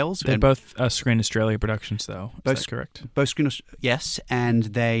South Wales. They're both Screen Australia productions, though. Is that correct? Both Screen, yes, and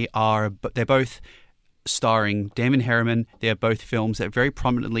they're both starring Damon Herriman. They are both films that very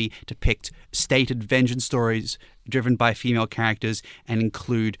prominently depict stated vengeance stories driven by female characters and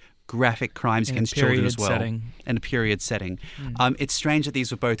include graphic crimes against children as well, and a period setting. It's strange that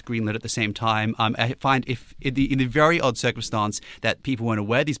these were both greenlit at the same time. I find if in the very odd circumstance that people weren't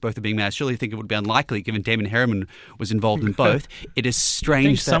aware these both are being made, I surely think it would be unlikely, given Damon Herriman was involved in both. It is strange. I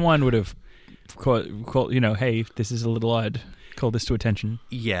think someone would have called, hey, this is a little odd. Call this to attention.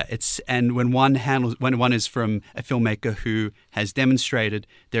 Yeah, and when one is from a filmmaker who has demonstrated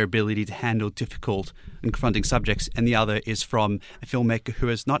their ability to handle difficult and confronting subjects, and the other is from a filmmaker who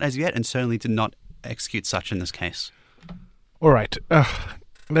has not as yet, and certainly did not execute such in this case. All right,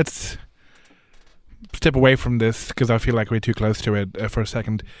 let's step away from this because I feel like we're too close to it for a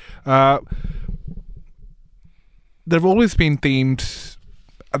second. There have always been themes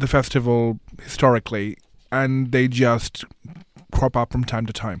at the festival historically, and they just crop up from time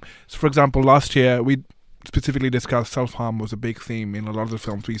to time. So, for example, last year we specifically discussed self-harm was a big theme in a lot of the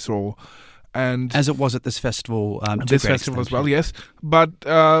films we saw. And as it was at this festival. As well, yes. But,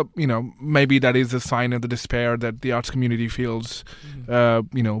 maybe that is a sign of the despair that the arts community feels,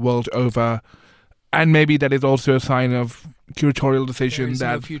 world over. And maybe that is also a sign of curatorial decision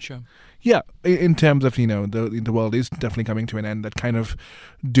that... no future. Yeah, in terms of, the world is definitely coming to an end. That kind of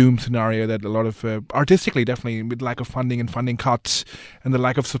doom scenario that a lot of, artistically definitely, with lack of funding and funding cuts and the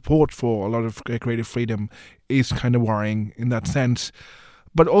lack of support for a lot of creative freedom is kind of worrying in that sense.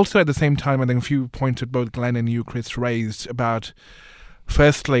 But also at the same time, I think a few points that both Glenn and you, Chris, raised about,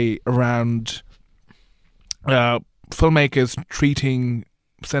 firstly, around filmmakers treating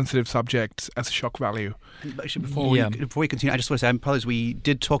sensitive subjects as shock value. Actually, before we continue, I just want to say, I apologize, we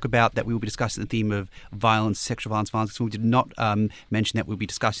did talk about that we will be discussing the theme of violence, sexual violence. So we did not mention that we'll be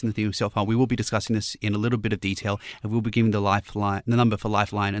discussing the theme of self-harm. We will be discussing this in a little bit of detail, and we'll be giving the number for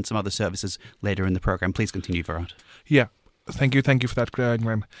Lifeline and some other services later in the program. Please continue, Virat. Yeah, thank you for that,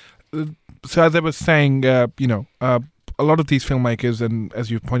 Glenn. So as I was saying, a lot of these filmmakers, and as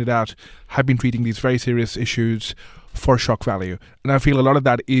you've pointed out, have been treating these very serious issues for shock value. And I feel a lot of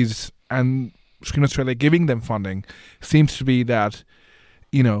that is, and Screen Australia giving them funding, seems to be that,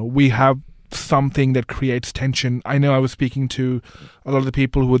 we have something that creates tension. I know I was speaking to a lot of the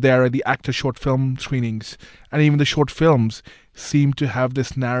people who were there at the actor short film screenings, and even the short films seem to have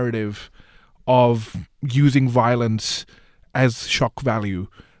this narrative of using violence as shock value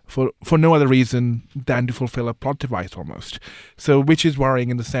for no other reason than to fulfill a plot device almost. So which is worrying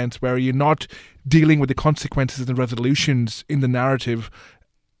in the sense where you're not dealing with the consequences and resolutions in the narrative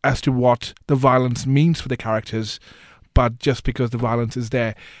as to what the violence means for the characters, but just because the violence is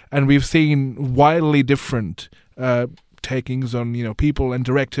there. And we've seen wildly different takings on people and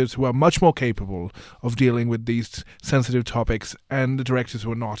directors who are much more capable of dealing with these sensitive topics, and the directors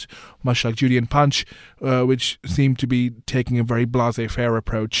who are not, much like Judy and Punch, which seem to be taking a very blasé-faire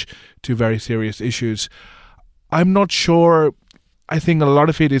approach to very serious issues. I'm not sure. I think a lot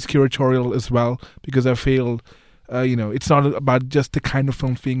of it is curatorial as well, because I feel it's not about just the kind of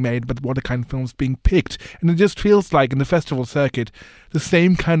films being made, but what the kind of films being picked. And it just feels like in the festival circuit, the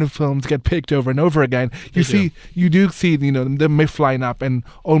same kind of films get picked over and over again. You do see, the MIFF lineup, and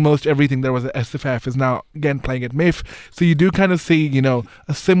almost everything there was at SFF is now again playing at MIFF. So you do kind of see,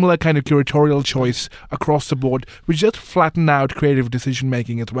 a similar kind of curatorial choice across the board, which just flatten out creative decision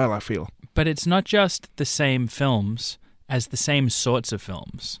making as well, I feel. But it's not just the same films as the same sorts of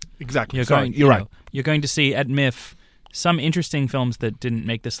films. Exactly. You're right. You're going to see at MIFF some interesting films that didn't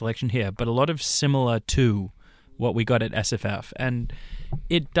make the selection here, but a lot of similar to what we got at SFF. And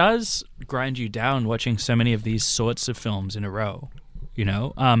it does grind you down watching so many of these sorts of films in a row.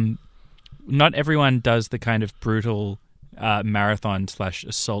 Not everyone does the kind of brutal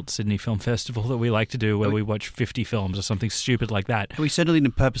marathon/assault Sydney Film Festival that we like to do, where we watch 50 films or something stupid like that. We certainly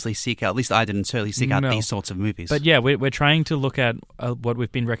didn't purposely seek out, at least I didn't certainly seek out these sorts of movies. But yeah, we're trying to look at what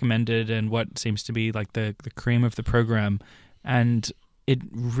we've been recommended and what seems to be like the cream of the program, and it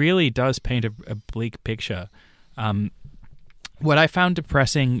really does paint a bleak picture. What I found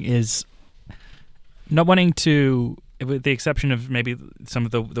depressing is not wanting to, with the exception of maybe some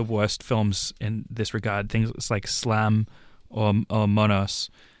of the worst films in this regard, things like Slam or Monos.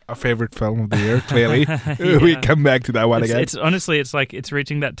 Our favorite film of the year, clearly. Yeah. We come back to that one again. It's honestly, it's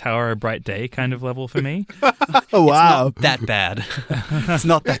reaching that Tower of Bright Day kind of level for me. Oh, wow. It's not that bad. It's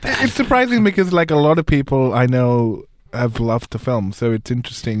not that bad. It's surprising because a lot of people I know have loved the film. So it's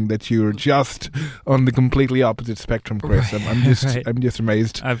interesting that you're just on the completely opposite spectrum, Chris. Right. I'm just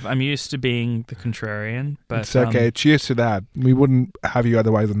amazed. I'm used to being the contrarian, but It's okay. Cheers to that. We wouldn't have you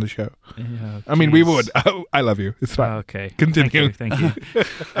otherwise on the show. Yeah, I mean, we geez. would. I love you. It's fine. Okay. Continue. Thank you.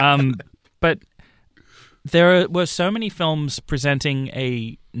 But there were so many films presenting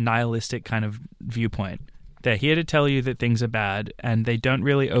a nihilistic kind of viewpoint. They're here to tell you that things are bad, and they don't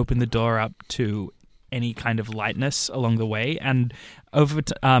really open the door up to any kind of lightness along the way. And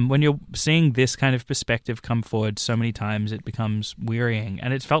when you're seeing this kind of perspective come forward so many times, it becomes wearying.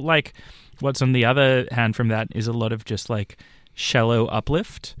 And it felt like what's on the other hand from that is a lot of just like shallow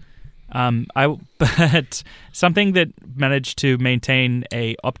uplift. But something that managed to maintain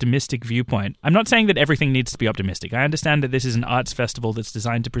a optimistic viewpoint. I'm not saying that everything needs to be optimistic. I understand that this is an arts festival that's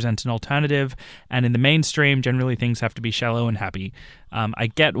designed to present an alternative, and in the mainstream, generally things have to be shallow and happy. I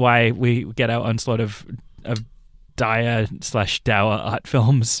get why we get our onslaught of dire/dour art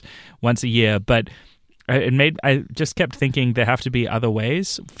films once a year, but I just kept thinking there have to be other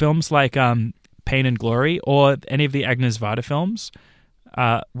ways. Films like Pain and Glory or any of the Agnes Varda films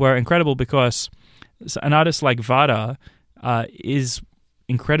were incredible because an artist like Varda is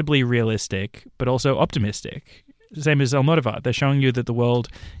incredibly realistic, but also optimistic. Same as Almodovar. They're showing you that the world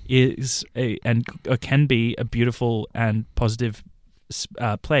is can be a beautiful and positive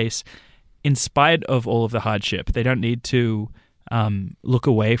place in spite of all of the hardship. They don't need to look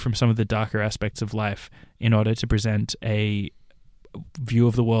away from some of the darker aspects of life in order to present a view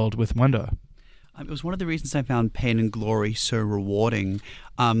of the world with wonder. It was one of the reasons I found Pain and Glory so rewarding.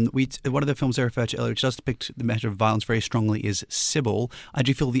 One of the films I referred to earlier, which does depict the matter of violence very strongly, is Sybil. I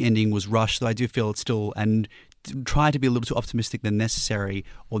do feel the ending was rushed, though I do feel it's still and try to be a little too optimistic than necessary,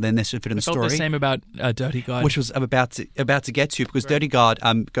 or than necessary fit in the story. I felt the same about Dirty God, which was about to get to, because Dirty God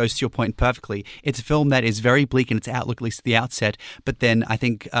goes to your point perfectly. It's a film that is very bleak in its outlook, at least at the outset, but then I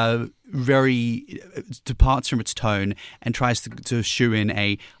think very departs from its tone and tries to shoe in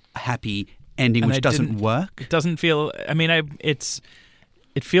a happy ending, which doesn't work. It doesn't feel. I mean, it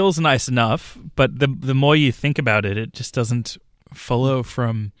feels nice enough, but the more you think about it, it just doesn't follow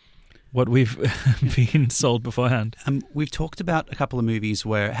from what we've been sold beforehand. We've talked about a couple of movies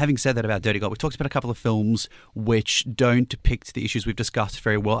where, having said that about Dirty God, we've talked about a couple of films which don't depict the issues we've discussed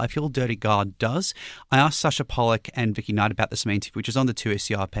very well. I feel Dirty God does. I asked Sasha Pollock and Vicky Knight about this interview, which is on the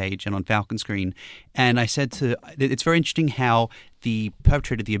 2SCR page and on Falcon Screen, and I said it's very interesting how the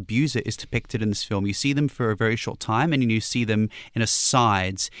perpetrator, the abuser, is depicted in this film. You see them for a very short time, and you see them in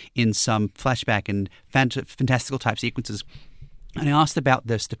asides in some flashback and fantastical type sequences. And I asked about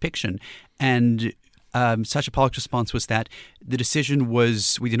this depiction, and Sasha Pollock's response was that the decision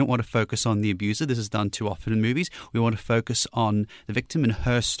was we didn't want to focus on the abuser. This is done too often in movies. We want to focus on the victim and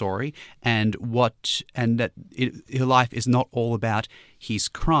her story, and that her life is not all about his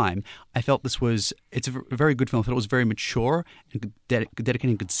crime. I felt it's a very good film. I thought it was very mature and dedicated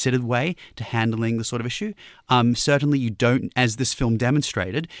and considered way to handling this sort of issue. Certainly you don't, as this film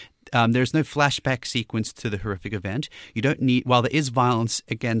demonstrated, there's no flashback sequence to the horrific event. You don't need, while there is violence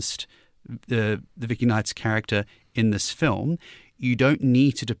against the Vicky Knight's character in this film, you don't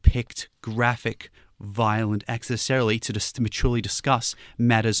need to depict graphic, violent acts necessarily to maturely discuss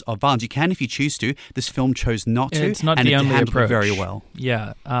matters of violence. You can if you choose to. This film chose not to. It's not and the it only handled approach. it very well.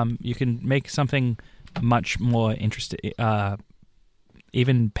 Yeah, you can make something much more interesting,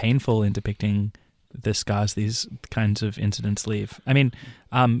 even painful in depicting the scars these kinds of incidents leave. I mean,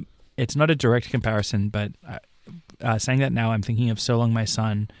 it's not a direct comparison, but saying that now, I'm thinking of So Long My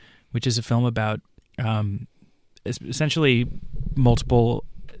Son, which is a film about essentially multiple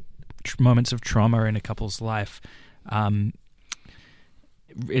moments of trauma in a couple's life.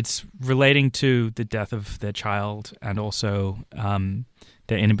 It's relating to the death of their child and also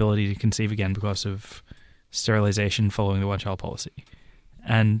their inability to conceive again because of sterilization following the one-child policy.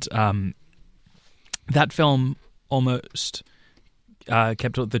 And that film almost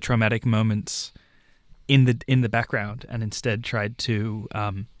kept the traumatic moments in the background and instead tried to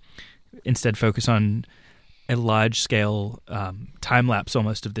focus on a large-scale time-lapse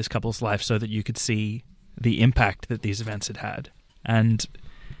almost of this couple's life so that you could see the impact that these events had had. And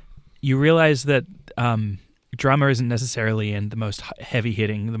you realize that drama isn't necessarily in the most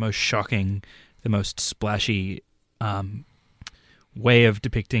heavy-hitting, the most shocking, the most splashy way of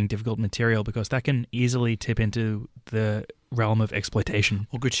depicting difficult material, because that can easily tip into the realm of exploitation.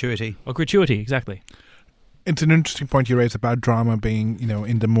 Or gratuity. Or gratuity, exactly. It's an interesting point you raise about drama being,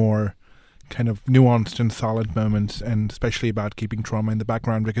 in the more kind of nuanced and solid moments, and especially about keeping trauma in the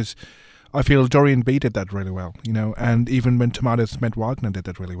background, because I feel Dorian B did that really well, and even When Tomatoes Met Wagner did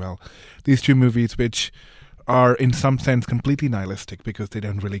that really well. These two movies which are in some sense completely nihilistic because they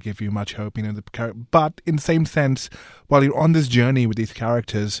don't really give you much hope. But in the same sense, while you're on this journey with these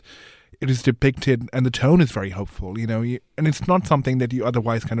characters, it is depicted and the tone is very hopeful. And it's not something that you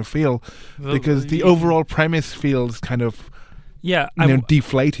otherwise kind of feel because the overall premise feels kind of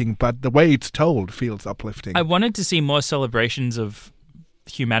deflating, but the way it's told feels uplifting. I wanted to see more celebrations of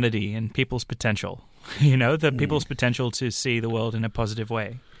humanity and people's potential. The people's potential to see the world in a positive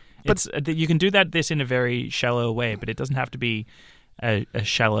way. But you can do this in a very shallow way, but it doesn't have to be a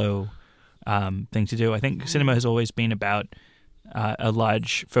shallow thing to do. I think cinema has always been about a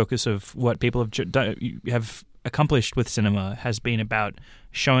large focus of what people have accomplished with cinema has been about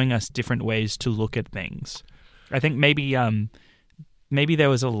showing us different ways to look at things. I think maybe there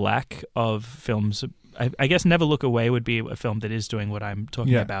was a lack of films. I guess Never Look Away would be a film that is doing what I'm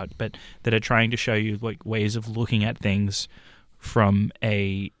talking about, but that are trying to show you like ways of looking at things from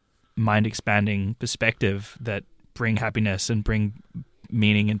a mind-expanding perspective that bring happiness and bring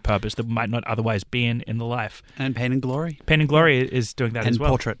meaning and purpose that might not otherwise be in the life. And Pain and Glory. Pain and Glory is doing that and as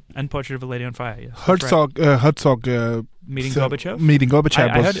well. And Portrait of a Lady on Fire. Yes, Herzog Meeting Gorbachev? Meeting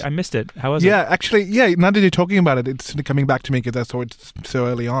Gorbachev. I missed it. How was it? Yeah, actually, now that you're talking about it, it's coming back to me because I saw it so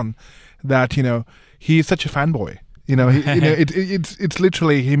early on that, he is such a fanboy. It's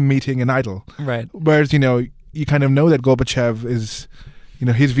literally him meeting an idol. Right. Whereas, you kind of know that Gorbachev is,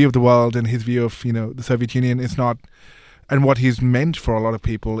 his view of the world and his view of, the Soviet Union is not, and what he's meant for a lot of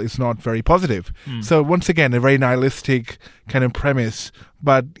people is not very positive. So once again, a very nihilistic kind of premise,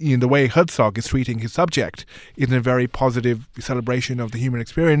 but the way Herzog is treating his subject is a very positive celebration of the human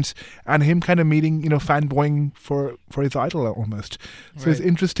experience and him kind of meeting, fanboying for his idol almost. So It's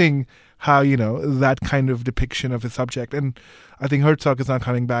interesting how, that kind of depiction of his subject. And I think Herzog is now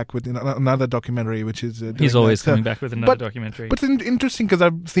coming back with another documentary, which is... He's always coming back with another documentary. But it's interesting because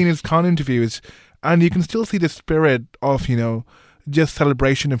I've seen his Cannes interviews and you can still see the spirit of, just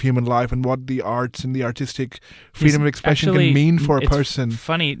celebration of human life and what the arts and the artistic freedom of expression can mean for a person. It's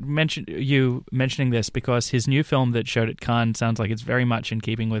funny you mentioning this because his new film that showed at Cannes sounds like it's very much in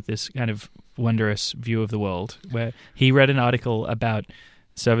keeping with this kind of wondrous view of the world, where he read an article about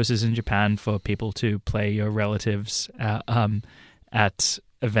services in Japan for people to play your relatives at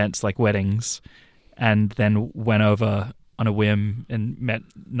events like weddings, and then went over on a whim and met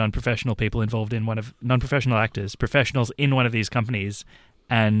non-professional people involved in non-professional actors, professionals in one of these companies,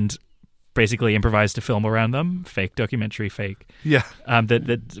 and basically improvised a film around them, fake documentary, fake. Yeah.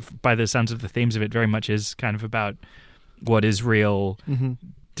 That by the sounds of the themes of it very much is kind of about what is real,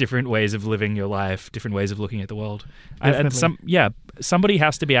 different ways of living your life, different ways of looking at the world. And somebody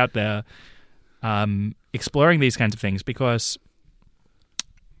has to be out there exploring these kinds of things because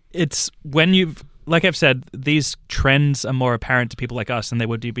it's when you've, like I've said, these trends are more apparent to people like us than they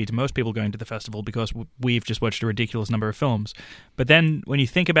would be to most people going to the festival because we've just watched a ridiculous number of films. But then when you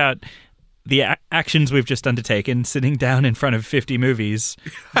think about the actions we've just undertaken, sitting down in front of 50 movies,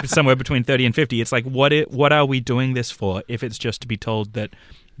 somewhere between 30 and 50, it's like, what are we doing this for if it's just to be told that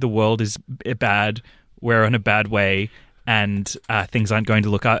the world is bad, we're on a bad way, and things aren't going to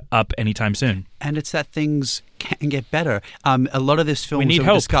look up anytime soon. And it's that things can get better. A lot of these films that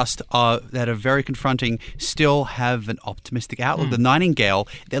we discussed that are very confronting still have an optimistic outlook. The Nightingale,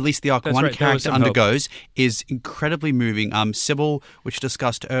 at least the arc one character undergoes, is incredibly moving. Sybil, which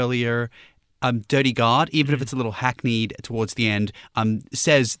discussed earlier, Dirty Guard, even if it's a little hackneyed towards the end,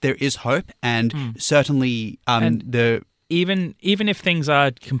 says there is hope, and certainly even if things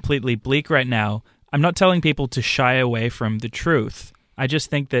are completely bleak right now, I'm not telling people to shy away from the truth. I just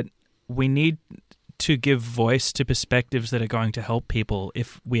think that we need to give voice to perspectives that are going to help people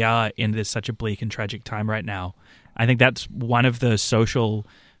if we are in such a bleak and tragic time right now. I think that's one of the social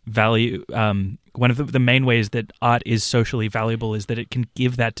value, one of the main ways that art is socially valuable is that it can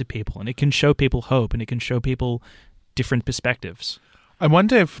give that to people and it can show people hope and it can show people different perspectives. I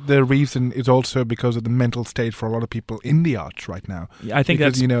wonder if the reason is also because of the mental state for a lot of people in the arts right now. Yeah, I think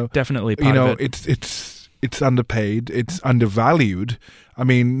that's definitely part of it. It's underpaid, it's undervalued. I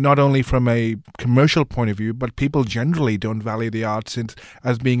mean, not only from a commercial point of view, but people generally don't value the arts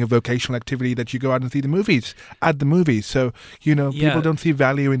as being a vocational activity that you go out and see the movies at the movies. So, people don't see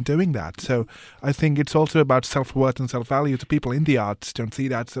value in doing that. So I think it's also about self-worth and self-value. The people in the arts don't see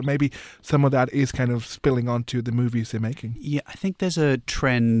that. So maybe some of that is kind of spilling onto the movies they're making. Yeah, I think there's a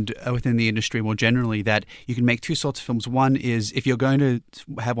trend within the industry more generally that you can make two sorts of films. One is if you're going to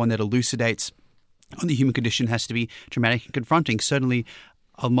have one that elucidates on the human condition, has to be dramatic and confronting. Certainly,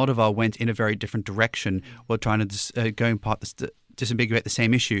 Almodovar went in a very different direction while trying to disambiguate the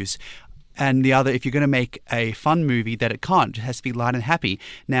same issues. And the other, if you're going to make a fun movie, that it can't. It has to be light and happy.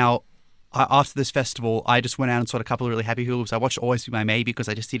 Now, after this festival, I just went out and saw a couple of really happy films. I watched Always Be My May because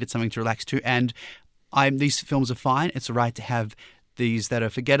I just needed something to relax to. And these films are fine. It's all right to have these that are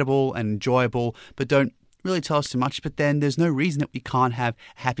forgettable and enjoyable, but don't really tell us too much. But then there's no reason that we can't have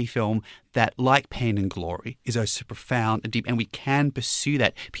a happy film that, like Pain and Glory, is also profound and deep, and we can pursue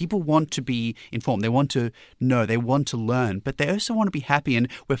that. People want to be informed. They want to know. They want to learn, but they also want to be happy, and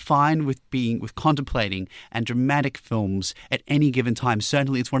we're fine with contemplating and dramatic films at any given time.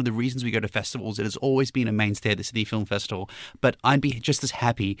 Certainly, it's one of the reasons we go to festivals. It has always been a mainstay at the Sydney Film Festival, but I'd be just as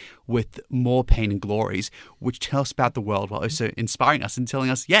happy with more Pain and Glories, which tell us about the world while also inspiring us and telling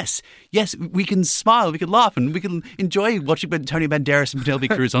us, yes, we can smile, we can laugh, and we can enjoy watching Antonio Banderas and Penelope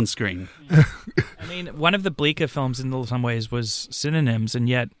Cruz on screen. I mean, one of the bleaker films in some ways was Synonyms, and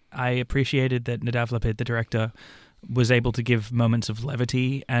yet I appreciated that Nadav Lapid, the director, was able to give moments of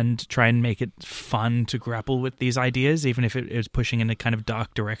levity and try and make it fun to grapple with these ideas, even if it was pushing in a kind of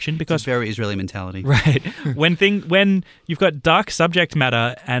dark direction. Because it's a very Israeli mentality. Right. When you've got dark subject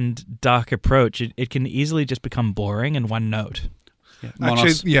matter and dark approach, it can easily just become boring and one note. Yeah.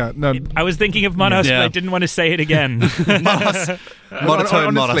 Actually, yeah, no. I was thinking of Monos, but I didn't want to say it again.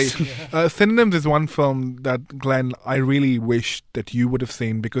 Monotone Honestly, Synonyms is one film that, Glenn, I really wish that you would have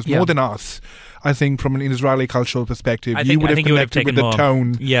seen, because more than us, I think from an Israeli cultural perspective, you would have connected with the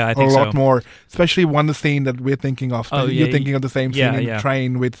tone a lot more. Especially one scene that we're thinking of. You're thinking of the same scene in the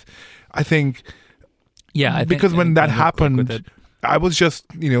train with, I think... Yeah, because when that happened... I was just,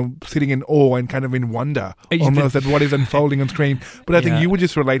 sitting in awe and kind of in wonder almost at what is unfolding on screen. But I think you would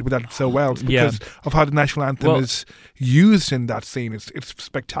just relate with that so well because of how the national anthem is used in that scene. It's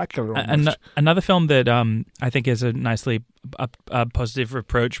spectacular. Another film that I think is a nicely positive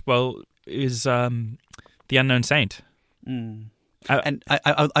approach, is The Unknown Saint. Mm. And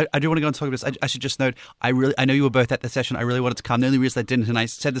I do want to go and talk about this. I should just note, I know you were both at the session. I really wanted to come. The only reason I didn't, and I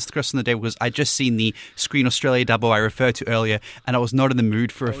said this to Chris on the day, was I just seen the Screen Australia double I referred to earlier, and I was not in the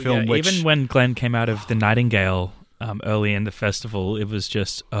mood for a film. Yeah. Even when Glenn came out of The Nightingale early in the festival, it was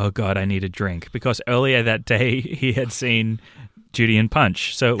just, oh God, I need a drink, because earlier that day he had seen Judy and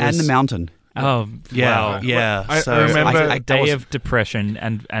Punch. So it was, and The Mountain. Oh, yeah, wow. yeah. I remember a day of depression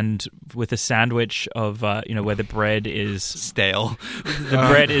and with a sandwich of where the bread is stale. The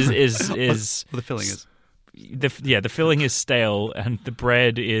bread is well, the filling is. The filling is stale and the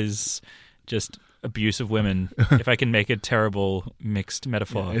bread is just abuse of women, if I can make a terrible mixed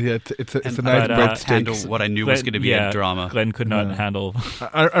metaphor. Yeah, it's a nice breadstick. Handle what I knew was going to be a drama. Glenn could not handle.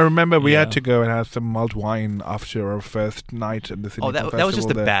 I remember we had to go and have some mulled wine after our first night at the Sydney Film Festival. That was just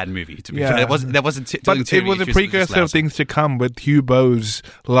a bad movie, to be fair. That wasn't but it was a precursor of things to come with Hugh Bowe's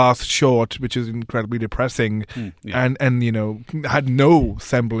last short, which is incredibly depressing and had no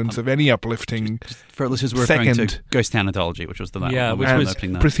semblance of any uplifting. For listeners, we're referring to Ghost Town Anthology, which was the which was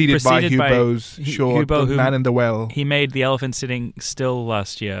preceded by Hugh Bowe's short, The Man in the Well. He made The Elephant Sitting Still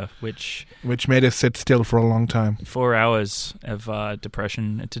last year, which made us sit still for a long time. 4 hours of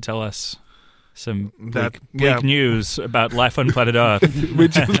depression to tell us some bleak news about life on planet Earth.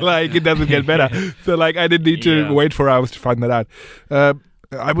 Which is like, it doesn't get better. So I didn't need to wait 4 hours to find that out.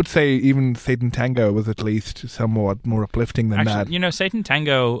 I would say even Satan Tango was at least somewhat more uplifting than that. Satan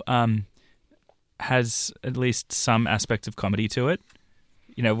Tango has at least some aspects of comedy to it.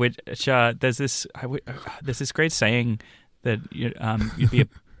 Which there's this great saying that you'd be a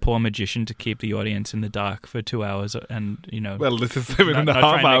poor magician to keep the audience in the dark for 2 hours, and Well, this is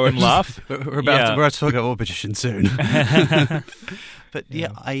 7.5 hours. Laugh. We're about to talk about magician soon. But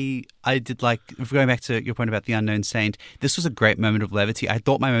I did like, going back to your point about The Unknown Saint, this was a great moment of levity. I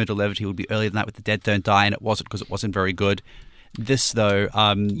thought my moment of levity would be earlier than that with The Dead Don't Die, and it wasn't, because it wasn't very good. This, though,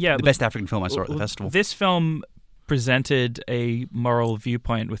 the best African film I saw at the festival. This film presented a moral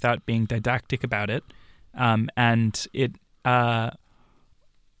viewpoint without being didactic about it, and it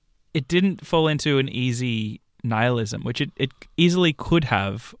didn't fall into an easy nihilism, which it easily could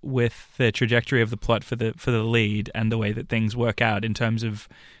have with the trajectory of the plot for the lead and the way that things work out in terms of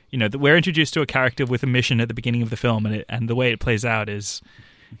that we're introduced to a character with a mission at the beginning of the film, and the way it plays out is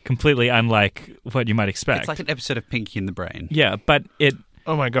completely unlike what you might expect. It's like an episode of Pinky in the Brain. Yeah, but it.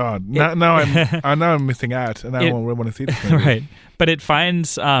 Oh my God! Now I'm missing out, and I want to see this movie. Right, but it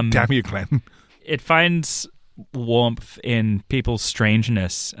finds. Damn you, Glenn! It finds warmth in people's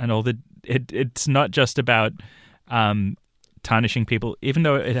strangeness, and all the. It's not just about tarnishing people, even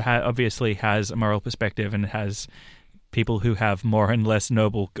though it obviously has a moral perspective and it has people who have more and less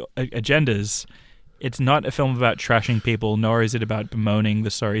noble agendas. it's not a film about trashing people, nor is it about bemoaning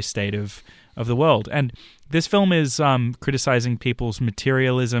the sorry state of the world. And this film is criticizing people's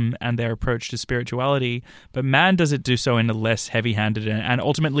materialism and their approach to spirituality, but man, does it do so in a less heavy-handed and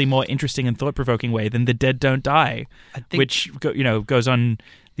ultimately more interesting and thought-provoking way than The Dead Don't Die, which goes on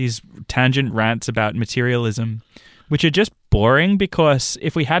these tangent rants about materialism, which are just boring, because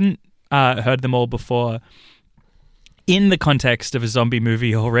if we hadn't heard them all before in the context of a zombie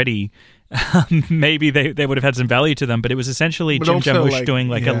movie already, maybe they would have had some value to them, but it was essentially Jim Jarmusch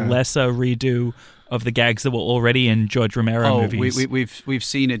doing a lesser redo of the gags that were already in George Romero movies. We've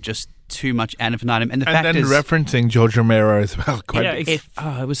seen it just too much ad infinitum, and then referencing George Romero as well.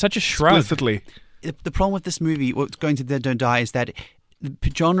 It was such a shrug. Explicitly. The problem with this movie, what's going to Dead Don't Die, is that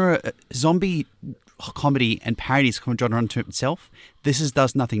the genre zombie comedy and parodies come genre unto itself. This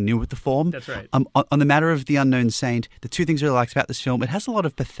does nothing new with the form. That's right. On the matter of The Unknown Saint, the two things I really liked about this film, it has a lot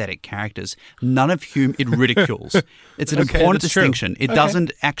of pathetic characters, none of whom it ridicules. It's an important distinction. It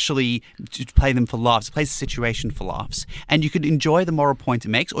doesn't actually play them for laughs. It plays the situation for laughs. And you could enjoy the moral point it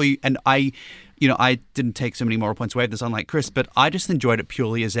makes, I didn't take so many moral points away with this, unlike Chris, but I just enjoyed it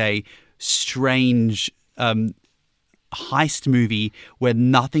purely as a strange heist movie where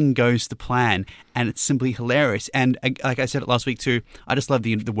nothing goes to plan and it's simply hilarious. And like I said it last week too, I just love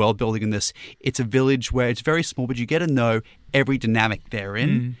the world building in this. It's a village where it's very small, but you get to know every dynamic they're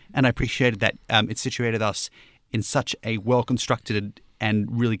in, and I appreciated that it situated us in such a well-constructed and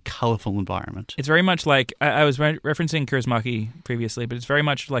really colourful environment. It's very much like, I was referencing Kaurismäki previously, but it's very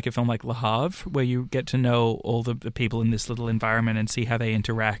much like a film like Le Havre, where you get to know all the people in this little environment and see how they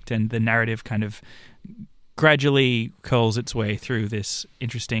interact, and the narrative kind of gradually curls its way through this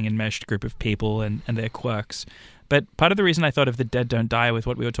interesting enmeshed group of people and their quirks. But part of the reason I thought of The Dead Don't Die with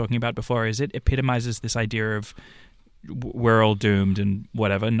what we were talking about before is it epitomizes this idea of we're all doomed and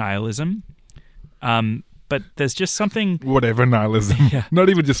whatever, nihilism. But there's just something... Whatever nihilism. Yeah. Not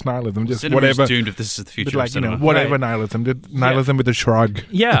even just nihilism, just cinema whatever. Is doomed if this is the future of cinema. Whatever nihilism. Nihilism with a shrug.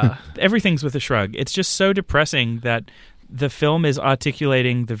 Yeah, everything's with a shrug. It's just so depressing that the film is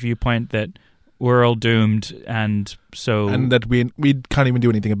articulating the viewpoint that we're all doomed, and that we can't even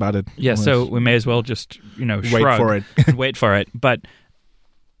do anything about it. Yeah, so we may as well just shrug, wait for it. Wait for it. But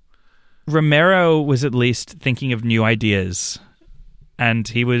Romero was at least thinking of new ideas, and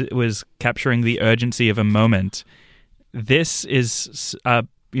he was capturing the urgency of a moment. This is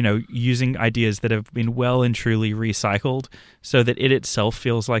using ideas that have been well and truly recycled, so that it itself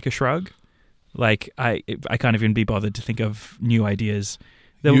feels like a shrug. Like I can't even be bothered to think of new ideas.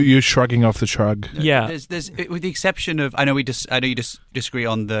 You're shrugging off the shrug. Yeah. There's with the exception of, I know you disagree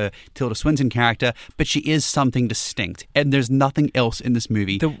on the Tilda Swinton character, but she is something distinct, and there's nothing else in this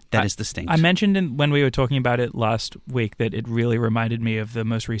movie that is distinct. I mentioned when we were talking about it last week that it really reminded me of the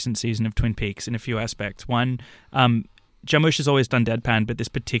most recent season of Twin Peaks in a few aspects. One, Jarmusch has always done deadpan, but this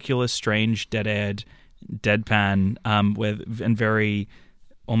particular strange dead-aired deadpan and very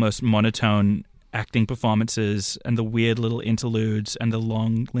almost monotone acting performances and the weird little interludes and the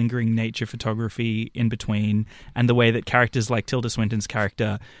long lingering nature photography in between, and the way that characters like Tilda Swinton's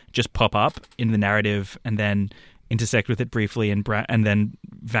character just pop up in the narrative and then intersect with it briefly and then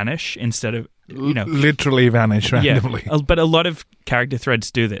vanish instead of literally vanish randomly. Yeah, but a lot of character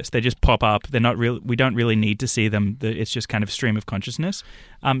threads do this. They just pop up. They're not real. We don't really need to see them. It's just kind of stream of consciousness.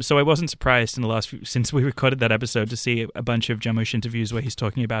 So I wasn't surprised in the last since we recorded that episode to see a bunch of Jarmusch interviews where he's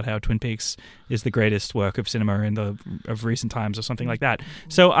talking about how Twin Peaks is the greatest work of cinema of recent times or something like that.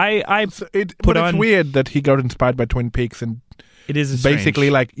 So it's weird that he got inspired by Twin Peaks, and it is basically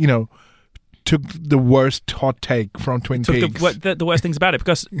took the worst hot take from Twin Peaks. The worst things about it,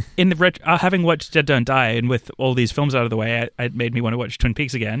 because in the having watched Dead Don't Die, and with all these films out of the way, it made me want to watch Twin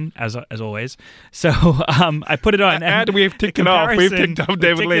Peaks again, as always. So I put it on, and we've ticked it off. We've ticked off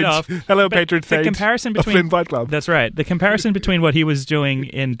David Lynch. Hello, patron saint. The comparison between Flynn Fight Club. That's right. The comparison between what he was doing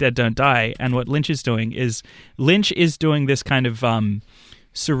in Dead Don't Die and what Lynch is doing is Lynch is doing this kind of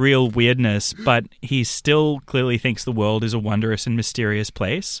surreal weirdness, but he still clearly thinks the world is a wondrous and mysterious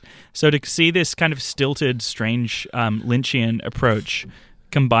place. So to see this kind of stilted, strange Lynchian approach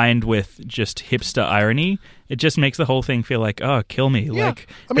combined with just hipster irony, it just makes the whole thing feel like, oh, kill me. Yeah. Like,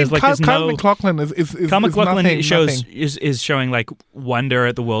 I mean, Kyle MacLachlan is showing like wonder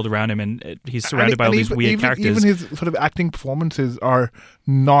at the world around him, and he's surrounded by all these weird characters. Even his sort of acting performances are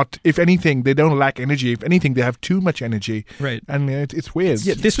not, if anything, they don't lack energy. If anything, they have too much energy. Right. And it's weird.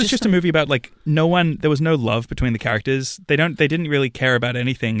 Yeah, this was just a movie about like there was no love between the characters. They didn't really care about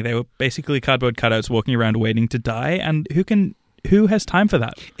anything. They were basically cardboard cutouts walking around waiting to die, and who can who has time for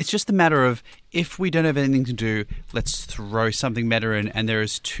that? It's just a matter of, if we don't have anything to do, let's throw something meta in. And there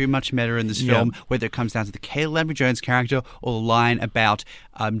is too much meta in this film, whether it comes down to the Caleb Landry Jones character or the line about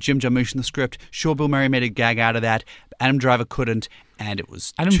Jim Jarmusch in the script. Sure, Bill Murray made a gag out of that. Adam Driver couldn't, and it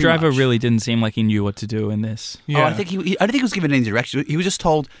was Adam too Driver much. really didn't seem like he knew what to do in this. Yeah. Oh, I don't think he was given any direction. He was just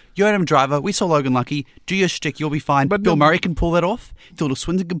told, "You're Adam Driver. We saw Logan Lucky. Do your shtick. You'll be fine." But Bill no- Murray can pull that off. Tilda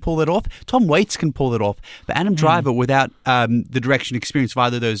Swinton can pull that off. Tom Waits can pull it off. But Adam Driver, without the direction experience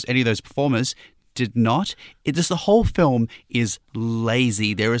of any of those performers, did not. It just, the whole film is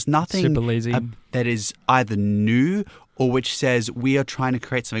lazy. There is nothing Super lazy. that is either new or which says we are trying to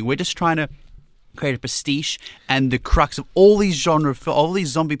create something. We're just trying to create a pastiche and the crux of all these all these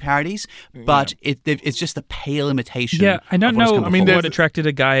zombie parodies, but it's just a pale imitation. Yeah, I don't of what's know. come I mean, before. what attracted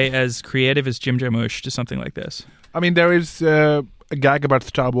a guy as creative as Jim Jarmusch to something like this? I mean, there is a gag about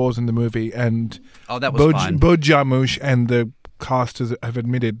Star Wars in the movie, and that was fine. both Jarmusch and the cast have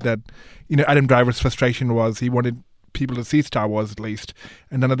admitted that, Adam Driver's frustration was he wanted people to see Star Wars at least,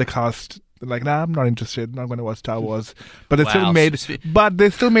 and none of the cast were like, nah, I'm not interested, not going to watch Star Wars. But they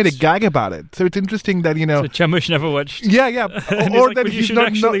still made a gag about it. So it's interesting that, So Jarmusch never watched. yeah, And or he's like, that "But you he's should not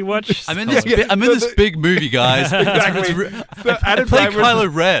actually watch. I'm in Yeah, this. yeah. I'm in So this big movie, guys. Exactly. So I Adam play Driver's-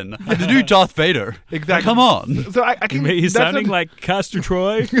 Kylo Ren, the new Darth Vader. Exactly. Come on, So I can. He's that's sounding not- like Castor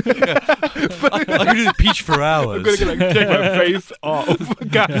Troy. I can do the peach for hours. I'm gonna take my face off.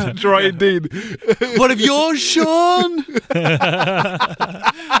 God, Troy, indeed. One of yours, Sean?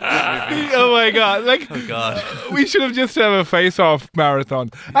 Oh my God! Like, Oh God. we should have just have a face-off marathon.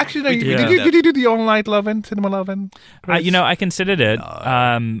 Actually, no. We Did did you do the all-night lovin', cinema lovin'? I considered it.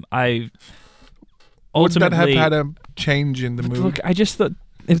 I Would that ultimately have had a change in the But mood? look, I just thought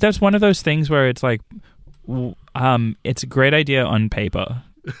if that's one of those things where it's like, it's a great idea on paper,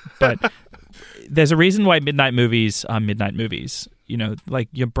 but there's a reason why midnight movies are midnight movies. Like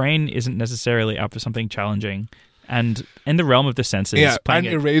your brain isn't necessarily up for something challenging, and in the realm of the senses, Yeah, playing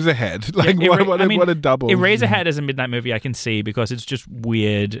and it. Eraserhead. Like, Era- what I mean, a double. Eraserhead as a midnight movie, I can see because it's just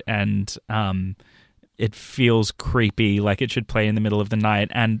weird and it feels creepy, like it should play in the middle of the night,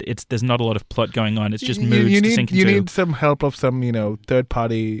 and there's not a lot of plot going on. It's just moods to sink into. You need some help of some, third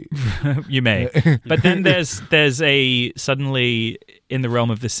party. You may, but then there's a suddenly in the realm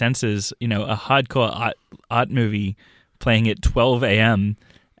of the senses, a hardcore art movie playing at 12 a.m.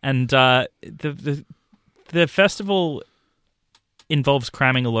 and the festival involves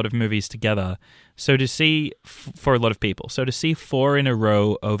cramming a lot of movies together. So to see for a lot of people, so to see 4 in a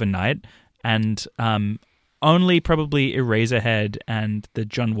row overnight, and only probably Eraserhead and the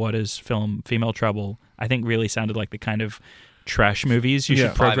John Waters film Female Trouble, I think really sounded like the kind of trash movies you should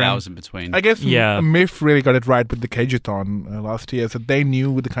 5 program. hours in between. I guess Yeah. MIF really got it right with the Cageathon last year, so they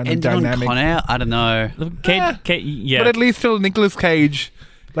knew the kind of Ended on dynamic. Con Air? I don't know. Yeah. But at least still Nicolas Cage,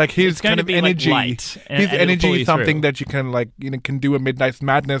 like his It's going kind to of be energy, like light, and his it'll energy pull you is something through. that you can can do a Midnight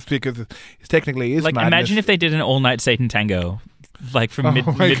Madness because it technically is Like, madness. imagine if they did an all-night Satan Tango, like from Oh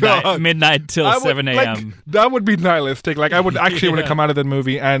my God. midnight till I would- 7 like, a.m. that would be nihilistic. Like, I would actually want to Yeah. come out of that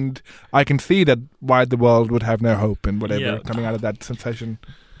movie, and I can see that why the world would have no hope and whatever Yeah. coming out of that sensation.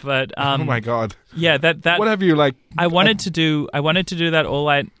 But Oh my God! yeah, that What have you like? I wanted to do that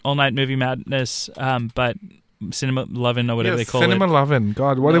all-night movie madness, but Cinema Lovin' or whatever they call Cinema it. Lovin'.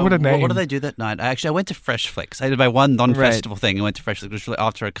 God, what a name! What did they do that night? I went to Fresh Flicks. I did my one non-festival thing. I went to Fresh Flicks, which was really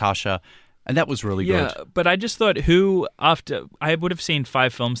after Akasha, and that was really Yeah, good. but I just thought after I would have seen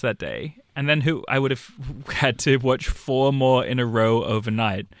 5 films that day, and then I would have had to watch 4 more in a row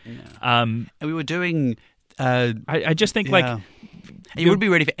overnight. And we were doing. I just think like. You would be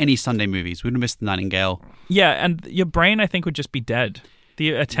ready for any Sunday movies. We would have missed The Nightingale. Yeah, and your brain, I think, would just be dead.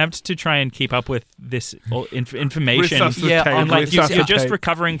 The attempt to try and keep up with this information, Resuscitate, on like you're just resuscitate.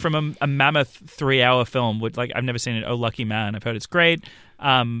 recovering from a mammoth 3-hour film. With like I've never seen it. Oh, Lucky Man! I've heard it's great.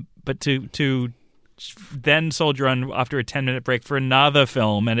 But to then soldier on after a 10-minute break for another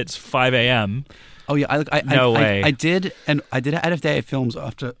film, and it's 5 a.m. Oh yeah, No way. I did out of day films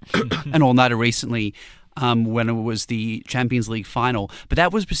after an all nighter recently. When it was the Champions League final, but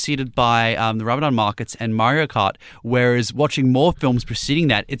that was preceded by the Ramadan markets and Mario Kart. Whereas watching more films preceding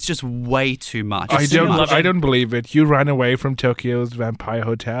that, it's just way too much. I It's too much. don't believe it. You ran away from Tokyo's Vampire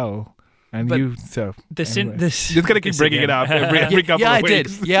Hotel, and But anyway. Just gotta keep bringing it up every couple Yeah, of I did.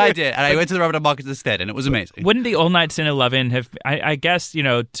 weeks. Yeah, I did. And I went to the Ramadan markets instead, and it was amazing. Wouldn't the All Night Cine Lovin' have? I guess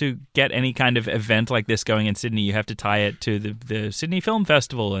to get any kind of event like this going in Sydney, you have to tie it to the Sydney Film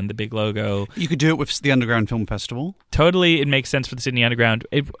Festival and the big logo. You could do it with the Underground Film Festival. Totally, it makes sense for the Sydney Underground.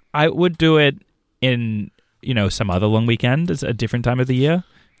 I would do it in some other long weekend. It's a different time of the year.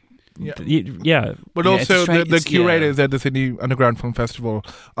 yeah. But Yeah, also, it's strange- the it's- curators at the Sydney Underground Film Festival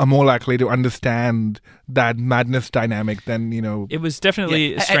are more likely to understand that madness dynamic than, It was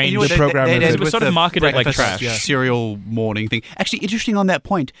definitely And strange. you know what, The program they is- did it was with sort of the marketed like breakfast trash. cereal morning thing. Actually, interesting on that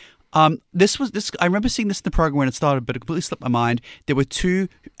point. This. I remember seeing this in the program when it started, but it completely slipped my mind. There were 2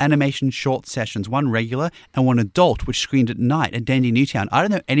 animation short sessions, one regular and one adult, which screened at night at Dandy Newtown. I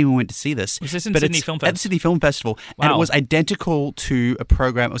don't know if anyone went to see this. Was this in but Sydney it's Film at the Fest? Sydney Film Festival, and it Wow. was identical to a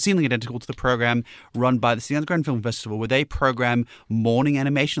program, or seemingly identical to the program run by the Sydney Underground Film Festival, where they program morning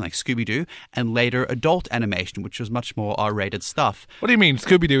animation like Scooby Doo, and later adult animation, which was much more R-rated stuff. What do you mean?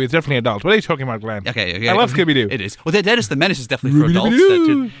 Scooby-Doo is definitely adult. What are you talking about, Glenn? Okay, I love Scooby-Doo. It is. Well, Dennis the Menace is definitely for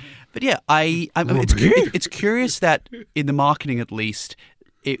adults. But yeah, it's curious that in the marketing, at least,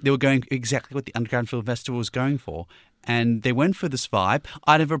 they were going exactly what the Underground Film Festival was going for. And they went for this vibe.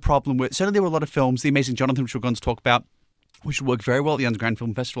 I'd have a problem with. Certainly, there were a lot of films, The Amazing Jonathan, which we're going to talk about, which work very well at the Underground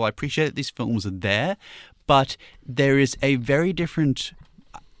Film Festival. I appreciate that these films are there, but there is a very different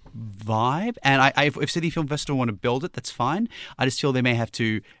vibe. And if Sydney Film Festival want to build it, that's fine. I just feel they may have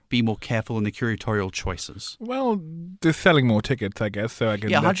to be more careful in the curatorial choices. Well, they're selling more tickets, I guess. So I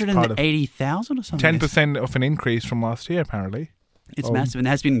guess Yeah, that's part of 180,000 or something. 10% of an increase from last year, apparently. It's Oh. massive, and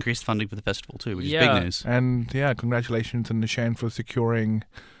there has been increased funding for the festival too, which is Yeah. big news. And yeah, congratulations on Nishan for securing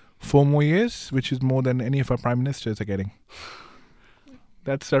 4 more years, which is more than any of our prime ministers are getting.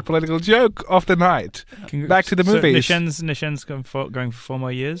 That's our political joke of the night. Back to the movies. So Nishan's going for 4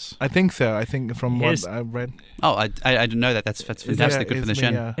 more years. I think so. I think from Here's- what I've read. Oh, I didn't know that. That's fantastic. Good for the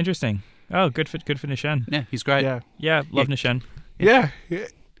Shen. Yeah. Interesting. Oh, good for Nishan. Yeah, he's great. Yeah. Yeah, love Nishan. Yeah. Yeah,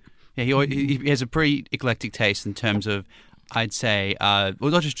 he has a pretty eclectic taste in terms of, I'd say, well,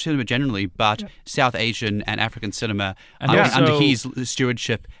 not just cinema generally, but South Asian and African cinema. And under also- his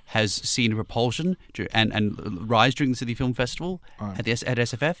stewardship, has seen propulsion and rise during the Sydney Film Festival at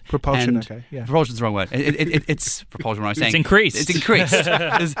SFF. Propulsion, And okay, yeah. Propulsion's the wrong word. It's propulsion. What I'm saying. It's increased. It's increased.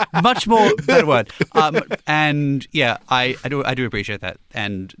 There's much more better word. And yeah, I do appreciate that.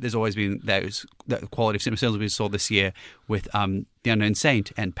 And there's always been that quality of cinema films we saw this year with The Unknown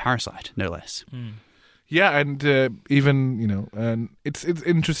Saint and Parasite, no less. Yeah, and even and it's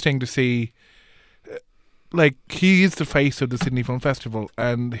interesting to see. Like, he is the face of the Sydney Film Festival,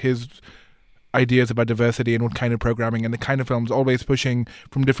 and his ideas about diversity and what kind of programming and the kind of films always pushing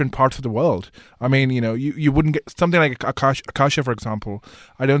from different parts of the world. I mean, you wouldn't get something like Akasha, for example.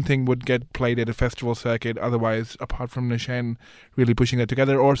 I don't think would get played at a festival circuit otherwise, apart from Nishan really pushing that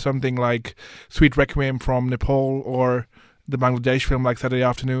together, or something like Sweet Requiem from Nepal, or the Bangladesh film like Saturday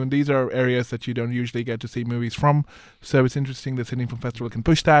Afternoon. These are areas that you don't usually get to see movies from. So it's interesting the Sydney Film Festival can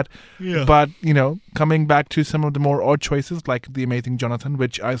push that. Yeah. But, coming back to some of the more odd choices like The Amazing Jonathan,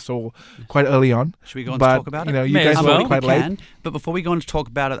 which I saw quite early on. Should we go on to talk about it? You May guys as saw well. it quite We late. can, but before we go on to talk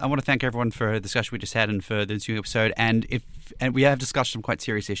about it, I want to thank everyone for the discussion we just had and for the ensuing episode. And we have discussed some quite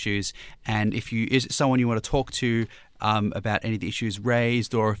serious issues. And if is someone you want to talk to about any of the issues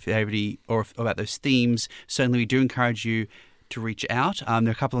raised, or if about those themes, certainly we do encourage you to reach out. There are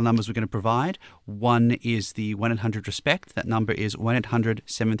a couple of numbers we're going to provide. One is the 1-800-RESPECT. That number is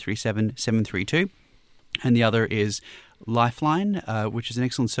 1-800-737-732. And the other is Lifeline, which is an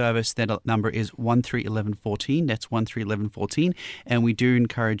excellent service. That number is 131114. That's 131114. And we do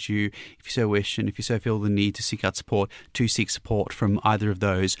encourage you, if you so wish, and if you so feel the need to seek out support, to seek support from either of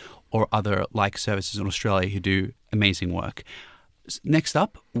those or other like services in Australia who do amazing work. Next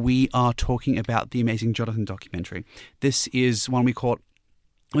up, we are talking about the Amazing Jonathan documentary. This is one we caught,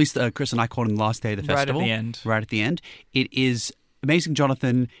 at least Chris and I caught on the last day of the festival. Right at the end. It is, Amazing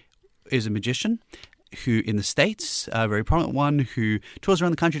Jonathan is a magician who, in the States, a very prominent one, who tours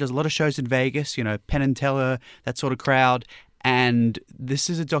around the country, does a lot of shows in Vegas, Penn and Teller, that sort of crowd. And this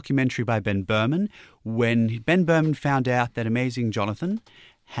is a documentary by Ben Berman. When Ben Berman found out that Amazing Jonathan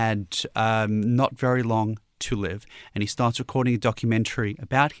had not very long to live, and he starts recording a documentary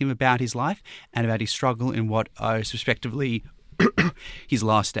about him, about his life, and about his struggle in what is respectively his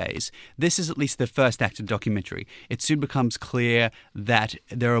last days. This is at least the first act of the documentary. It soon becomes clear that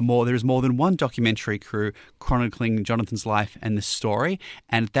there is more than one documentary crew chronicling Jonathan's life and this story,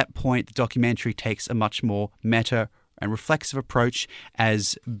 and at that point the documentary takes a much more meta and reflexive approach,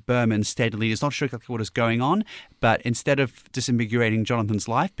 as Berman stated. He's not sure exactly what is going on, but instead of disambiguating Jonathan's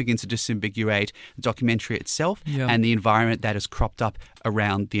life, begins to disambiguate the documentary itself and the environment that has cropped up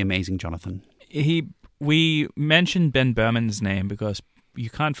around the Amazing Jonathan. We mentioned Ben Berman's name because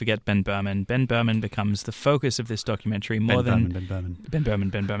you can't forget Ben Berman. Ben Berman becomes the focus of this documentary more than Ben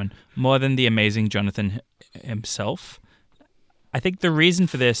Berman, more than the Amazing Jonathan himself. I think the reason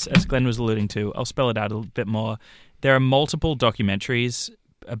for this, as Glenn was alluding to, I'll spell it out a little bit more. There are multiple documentaries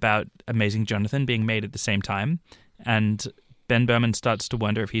about Amazing Jonathan being made at the same time, and Ben Berman starts to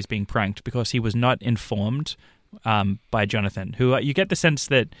wonder if he's being pranked because he was not informed by Jonathan, who you get the sense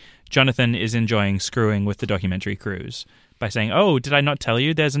that Jonathan is enjoying screwing with the documentary crews by saying, "Oh, did I not tell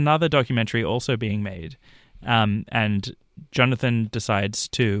you? There's another documentary also being made," and Jonathan decides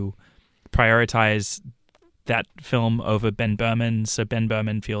to prioritize that film over Ben Berman, so Ben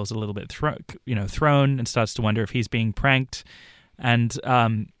Berman feels a little bit thrown and starts to wonder if he's being pranked, and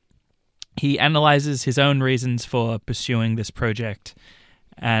he analyzes his own reasons for pursuing this project,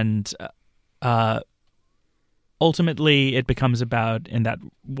 and ultimately it becomes about, in that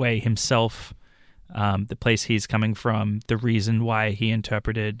way, himself, the place he's coming from, the reason why he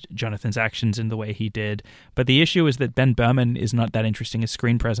interpreted Jonathan's actions in the way he did. But the issue is that Ben Berman is not that interesting as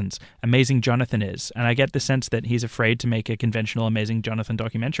screen presence. Amazing Jonathan is. And I get the sense that he's afraid to make a conventional Amazing Jonathan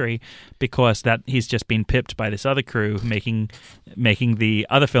documentary because that he's just been pipped by this other crew making the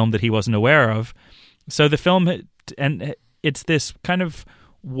other film that he wasn't aware of. So the film, and it's this kind of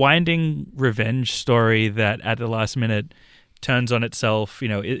winding revenge story that at the last minute turns on itself.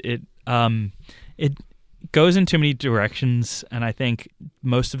 It goes in too many directions, and I think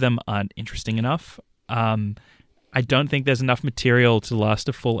most of them aren't interesting enough. I don't think there's enough material to last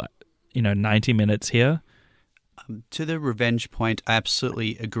a full, 90 minutes here. To the revenge point, I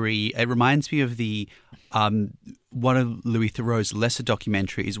absolutely agree. It reminds me of the one of Louis Theroux's lesser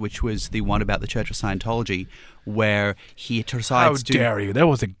documentaries, which was the one about the Church of Scientology, where he decides How dare you? That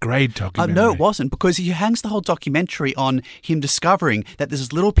was a great documentary. No, it wasn't, because he hangs the whole documentary on him discovering that there's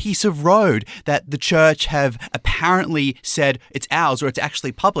this little piece of road that the church have apparently said it's ours or it's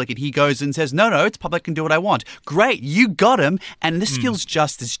actually public, and he goes and says, no, it's public, I can do what I want. Great, you got him. And this feels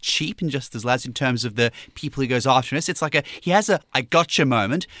just as cheap and just as lazy in terms of the people he goes after. It's like he has a I gotcha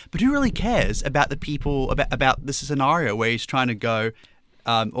moment, but who really cares about the people, about this scenario where he's trying to go,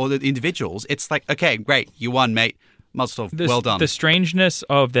 or the individuals? It's like, okay, great, you won, mate. Muzzle, well done. The strangeness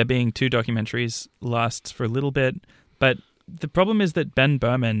of there being two documentaries lasts for a little bit, but the problem is that Ben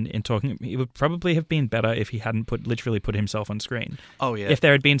Berman, in talking, he would probably have been better if he hadn't literally put himself on screen. Oh yeah. If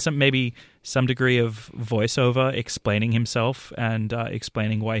there had been some degree of voiceover explaining himself and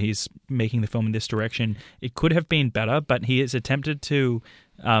explaining why he's making the film in this direction, it could have been better. But he has attempted to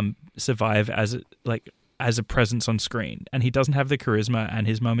survive as a presence on screen, and he doesn't have the charisma, and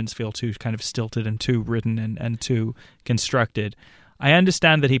his moments feel too kind of stilted and too written and too constructed. I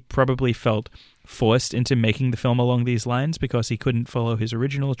understand that he probably felt forced into making the film along these lines because he couldn't follow his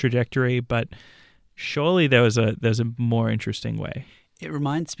original trajectory, but surely there's a more interesting way. It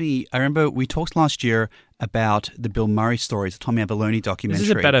reminds me, I remember we talked last year about the Bill Murray stories, the Tommy Avalone documentary.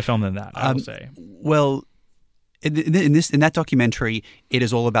 This is a better film than that, I will say. Well, in that documentary, it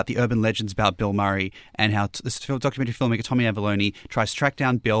is all about the urban legends about Bill Murray and how this documentary filmmaker Tommy Avalone tries to track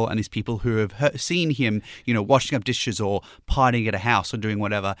down Bill and his people who have seen him, washing up dishes or partying at a house or doing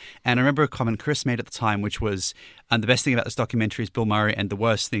whatever. And I remember a comment Chris made at the time, which was, the best thing about this documentary is Bill Murray, and the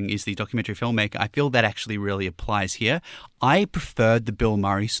worst thing is the documentary filmmaker. I feel that actually really applies here. I preferred the Bill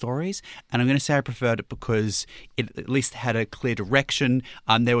Murray stories, and I'm going to say I preferred it because it at least had a clear direction.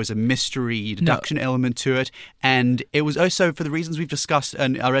 There was a mystery deduction element to it, and it was also, for the reasons we've discussed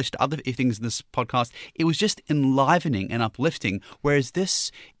and our other things in this podcast, it was just enlivening and uplifting, whereas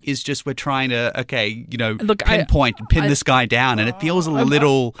this is just we're trying to, pinpoint and pin this guy down, and it feels a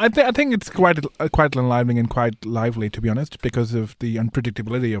little... I think it's quite enlivening and quite lively, to be honest, because of the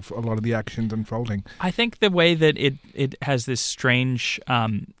unpredictability of a lot of the actions unfolding. I think the way that it has this strange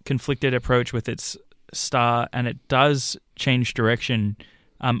conflicted approach with its star, and it does change direction,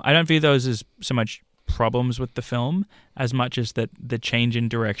 I don't view those as so much problems with the film as much as that the change in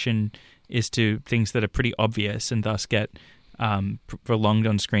direction is to things that are pretty obvious and thus get prolonged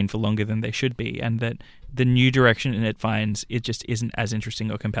on screen for longer than they should be, and that the new direction it finds, it just isn't as interesting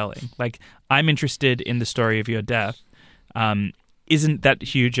or compelling. Like, I'm interested in the story of your death. Isn't that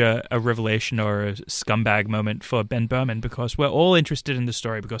huge a revelation or a scumbag moment for Ben Berman, because we're all interested in the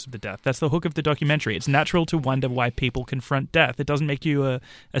story because of the death. That's the hook of the documentary. It's natural to wonder why people confront death. It doesn't make you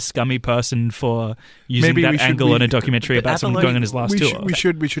a scummy person for using that angle in a documentary about someone going on his last tour. We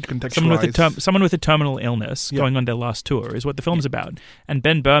should contextualize. Someone with a terminal illness going on their last tour is what the film's about. And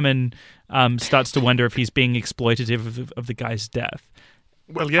Ben Berman starts to wonder if he's being exploitative of the guy's death.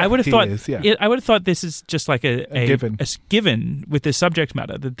 Well, yeah, I would have he thought. is, yeah. I would have thought this is just like a given. given with the subject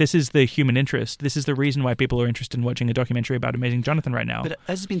matter, that this is the human interest. This is the reason why people are interested in watching a documentary about Amazing Jonathan right now. But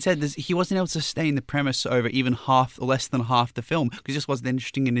as has been said, he wasn't able to sustain the premise over even half or less than half the film because he just wasn't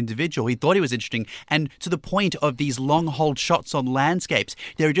interesting an individual. He thought he was interesting, and to the point of these long hold shots on landscapes,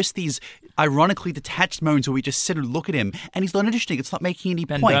 there are just these ironically detached moments where we just sit and look at him, and he's not interesting. It's not making any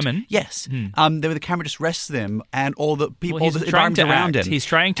Ben point. Berman? Yes, the camera just rests him, and all the people, Well, all the environment around him. He's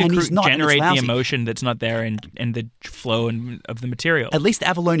trying to And he's not, and it's generate the lousy. emotion that's not there in the flow of the material. At least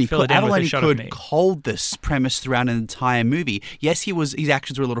Avalone Fill it in with a Avalone shot of could me. hold this premise throughout an entire movie. Yes, his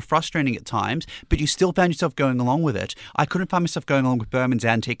actions were a little frustrating at times, but you still found yourself going along with it. I couldn't find myself going along with Berman's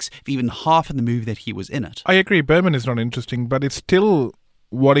antics for even half of the movie that he was in it. I agree, Berman is not interesting, but it's still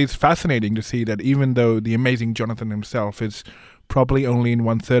what is fascinating to see that even though the Amazing Jonathan himself is probably only in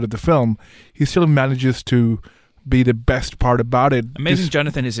 1/3 of the film, he still manages to be the best part about it. Amazing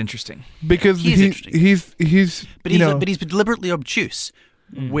Jonathan is interesting. Because He is interesting. he's But you know, he's deliberately obtuse,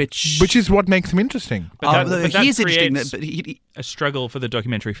 which is what makes him interesting. But that he is interesting. creates But he, a struggle for the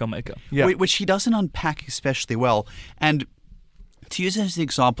documentary filmmaker. Yeah. which he doesn't unpack especially well. And to use it as an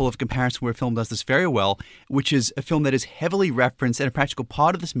example of comparison where a film does this very well, which is a film that is heavily referenced and a practical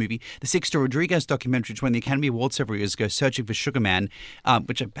part of this movie, the Sixto Rodriguez documentary, which won the Academy Award several years ago, Searching for Sugar Man,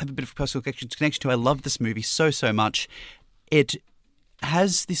 which I have a bit of a personal connection to. I love this movie so much. It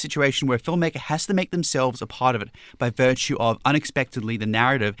has the situation where a filmmaker has to make themselves a part of it by virtue of unexpectedly the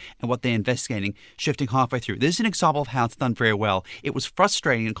narrative and what they're investigating shifting halfway through. This is an example of how it's done very well. It was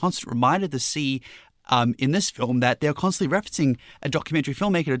frustrating and a constant reminder to see in this film that they're constantly referencing a documentary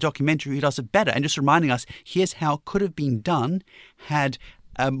filmmaker, a documentary who does it better, and just reminding us, here's how it could have been done had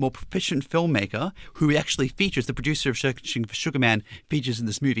a more proficient filmmaker who actually features, the producer of Searching for Sugar Man features in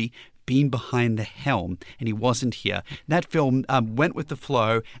this movie, been behind the helm, and he wasn't here. That film went with the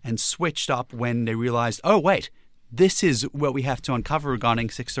flow and switched up when they realized, oh, wait, this is what we have to uncover regarding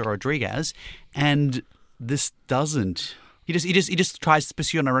Sixto Rodriguez, and this doesn't. He just tries to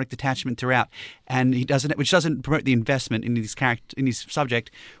pursue an ironic detachment throughout, and he doesn't, which doesn't promote the investment in his character, in his subject,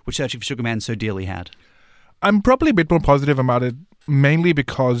 which Searching for Sugar Man so dearly had. I'm probably a bit more positive about it, mainly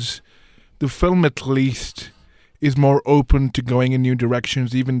because the film at least is more open to going in new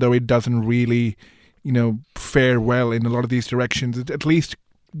directions, even though it doesn't really, fare well in a lot of these directions. It at least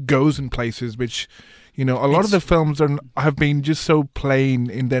goes in places which, a lot of the films have been just so plain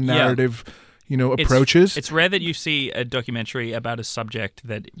in their narrative. Approaches. It's rare that you see a documentary about a subject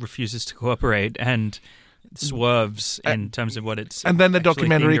that refuses to cooperate and swerves in terms of what it's. And then the actually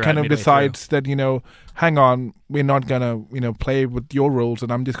documentary themed kind around of midway decides that, hang on, we're not going to, play with your rules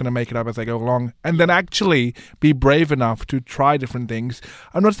and I'm just going to make it up as I go along. And then actually be brave enough to try different things.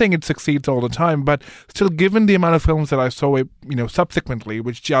 I'm not saying it succeeds all the time, but still, given the amount of films that I saw, subsequently,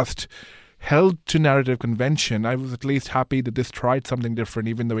 which just held to narrative convention, I was at least happy that this tried something different,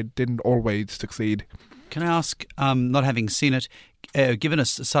 even though it didn't always succeed. Can I ask, not having seen it, given a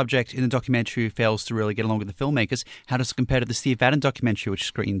subject in the documentary who fails to really get along with the filmmakers, how does it compare to the Steve Bannon documentary which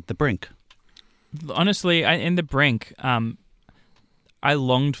screened The Brink? Honestly, in The Brink, I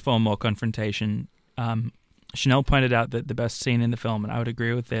longed for more confrontation. Chanel pointed out that the best scene in the film, and I would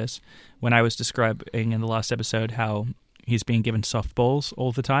agree with this, when I was describing in the last episode how he's being given softballs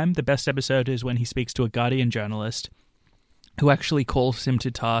all the time. The best episode is when he speaks to a Guardian journalist who actually calls him to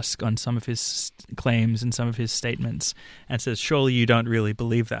task on some of his claims and some of his statements and says, surely you don't really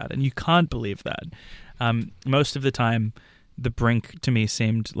believe that. And you can't believe that. Most of the time, The Brink to me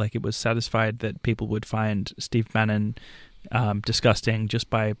seemed like it was satisfied that people would find Steve Bannon disgusting just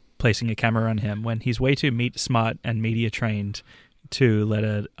by placing a camera on him when he's way too smart and media trained to let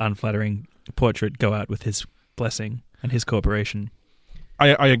an unflattering portrait go out with his blessing and his cooperation.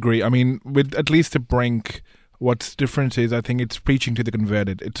 I agree. I mean, with at least The Brink, what's different is I think it's preaching to the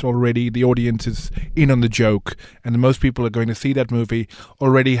converted. It's already, the audience is in on the joke, and most people are going to see that movie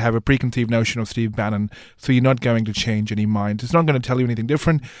already have a preconceived notion of Steve Bannon, so you're not going to change any minds. It's not going to tell you anything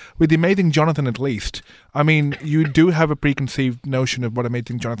different. With The Amazing Jonathan, at least, I mean, you do have a preconceived notion of what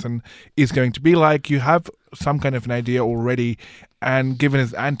Amazing Jonathan is going to be like. You have some kind of an idea already, and given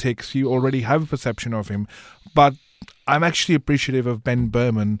his antics, you already have a perception of him. But I'm actually appreciative of Ben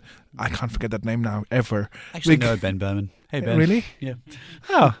Berman. I can't forget that name now, ever. Actually, no, Ben Berman. Hey, Ben. Really? Yeah.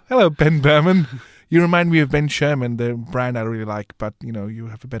 Oh, hello, Ben Berman. You remind me of Ben Sherman, the brand I really like, but, you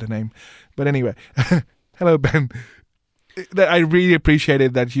have a better name. But anyway, hello, Ben. I really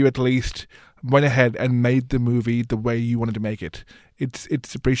appreciated that you at least went ahead and made the movie the way you wanted to make it.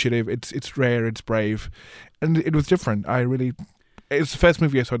 It's appreciative, it's rare, it's brave, and it was different. I really It's the first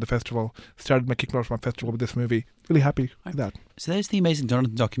movie I saw at the festival. Started my kickstart from my festival with this movie. Really happy with that. So there's the Amazing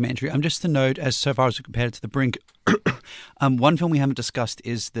Jonathan documentary. Just to note, as so far as we compared it to The Brink, one film we haven't discussed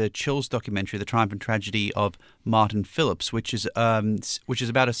is the Chills documentary, The Triumph and Tragedy of Martin Phillips, which is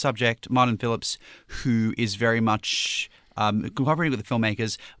about a subject, Martin Phillips, who is very much cooperating with the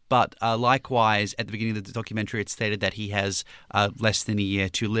filmmakers, but likewise, at the beginning of the documentary, it stated that he has less than a year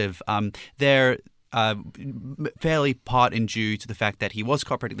to live. They're fairly part and due to the fact that he was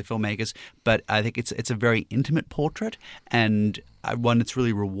cooperating with the filmmakers, but I think it's a very intimate portrait and one that's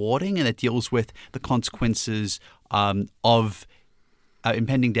really rewarding, and it deals with the consequences of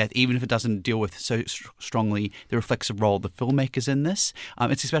impending death, even if it doesn't deal with so strongly the reflexive role of the filmmakers in this.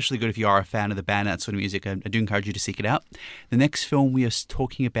 It's especially good if you are a fan of the band and that sort of music. I do encourage you to seek it out. The next film we are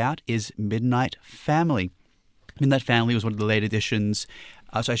talking about is Midnight Family. Midnight Family was one of the late editions.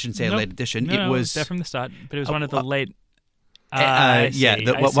 So I shouldn't say a late edition. No, it was there from the start, but it was one of the late. One of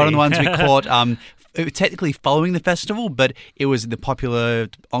the ones we caught. It was technically following the festival, but it was the popular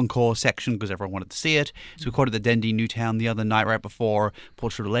encore section because everyone wanted to see it. So we caught it at the Dendy Newtown the other night, right before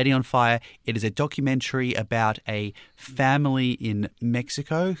Portrait of a Lady on Fire. It is a documentary about a family in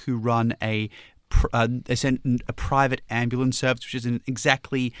Mexico who run a private ambulance service, which isn't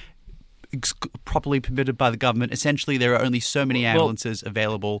exactly properly permitted by the government. Essentially, there are only so many ambulances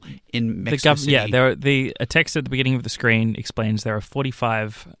available in Mexico City. A text at the beginning of the screen explains there are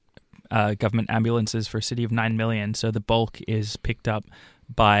 45 government ambulances for a city of 9 million, so the bulk is picked up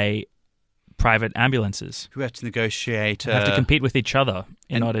by private ambulances. Who have to negotiate... have to compete with each other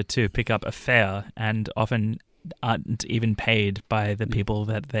in order to pick up a fare, and often aren't even paid by the people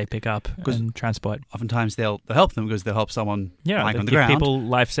that they pick up and transport. Oftentimes they'll help them because they'll help someone lying on the ground. People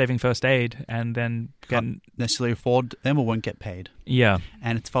life-saving first aid and then can't necessarily afford them or won't get paid. Yeah.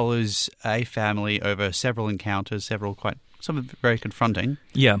 And it follows a family over several encounters, some of them very confronting.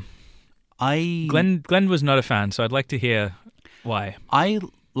 Yeah. Glenn was not a fan, so I'd like to hear why. I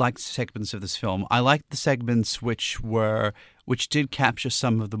liked segments of this film. I liked the segments which did capture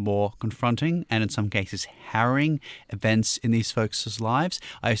some of the more confronting and in some cases harrowing events in these folks' lives.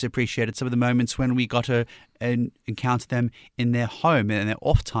 I also appreciated some of the moments when we got to encounter them in their home and in their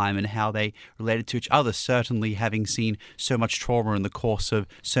off time and how they related to each other, certainly having seen so much trauma in the course of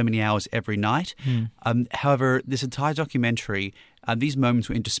so many hours every night. However, this entire documentary, these moments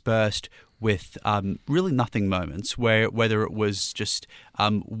were interspersed with really nothing moments, whether it was just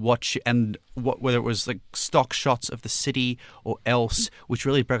whether it was like stock shots of the city or else, which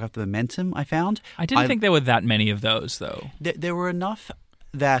really broke up the momentum. I found. I didn't think there were that many of those, though. There were enough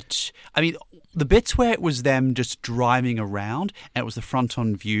that the bits where it was them just driving around and it was the front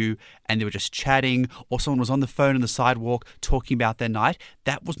on view and they were just chatting, or someone was on the phone on the sidewalk talking about their night,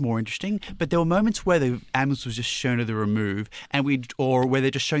 that was more interesting. But there were moments where the ambulance was just shown to the remove or where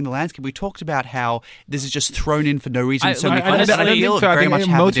they're just showing the landscape. We talked about how this is just thrown in for no reason. I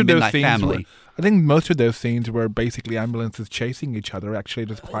think most of those scenes were basically ambulances chasing each other. Actually, it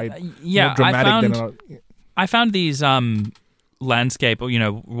was quite more dramatic I found these landscape,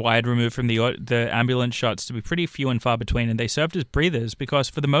 wide removed from the ambulance shots to be pretty few and far between, and they served as breathers because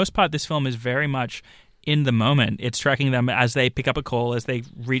for the most part this film is very much in the moment. It's tracking them as they pick up a call, as they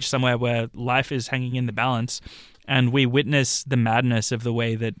reach somewhere where life is hanging in the balance, and we witness the madness of the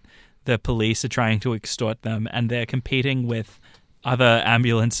way that the police are trying to extort them, and they're competing with other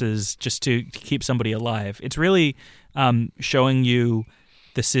ambulances just to keep somebody alive. It's really showing you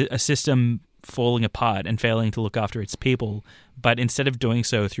a system falling apart and failing to look after its people, but instead of doing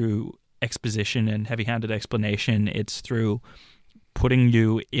so through exposition and heavy-handed explanation, it's through putting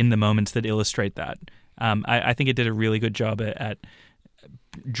you in the moments that illustrate that. I think it did a really good job at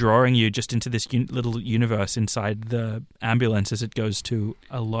drawing you just into this little universe inside the ambulance as it goes to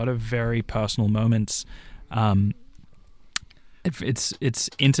a lot of very personal moments. It's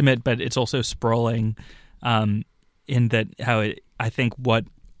intimate, but it's also sprawling in that I think what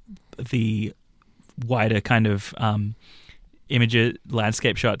the wider kind of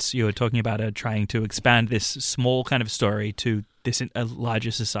landscape shots you were talking about are trying to expand this small kind of story to this a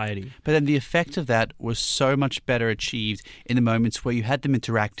larger society. But then the effect of that was so much better achieved in the moments where you had them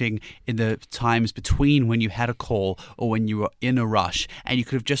interacting in the times between when you had a call or when you were in a rush, and you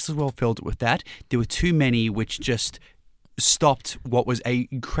could have just as well filled it with that. There were too many which just stopped what was a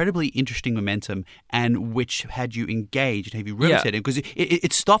incredibly interesting momentum and which had you engaged and have you riveted because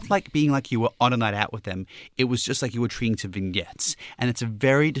it stopped like being like you were on a night out with them. It was just like you were treating to vignettes, and it's a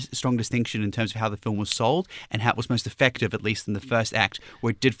very strong distinction in terms of how the film was sold and how it was most effective, at least in the first act,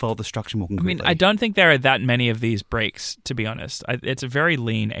 where it did follow the structure more completely. I don't think there are that many of these breaks, to be honest. It's a very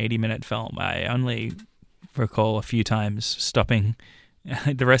lean 80-minute film. I only recall a few times stopping.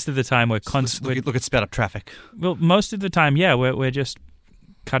 The rest of the time we're constantly look at sped up traffic. Well, most of the time, yeah, we're just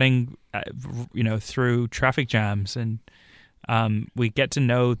cutting, through traffic jams, and we get to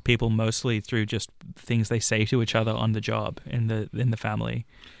know people mostly through just things they say to each other on the job in the family.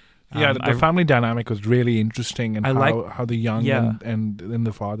 Yeah, the family dynamic was really interesting, and how the young and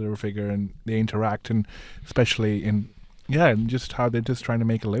the father figure and they interact, and especially and just how they're just trying to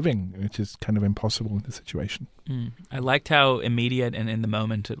make a living, which is kind of impossible in this situation. I liked how immediate and in the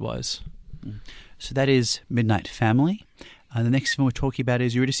moment it was. So that is Midnight Family. The next film we're talking about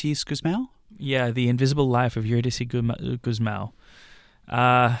is Eurydice Guzmão. Yeah, The Invisible Life of Eurydice Guzmão.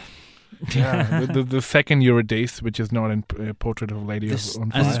 The second Eurydice, which is not in Portrait of a Lady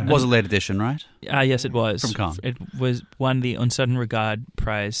on Fire. This was a late edition, right? Yes, it was. From Cannes. It won the Uncertain Regard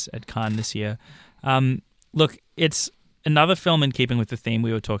Prize at Cannes this year. Look, it's another film in keeping with the theme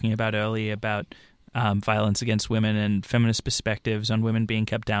we were talking about earlier about violence against women and feminist perspectives on women being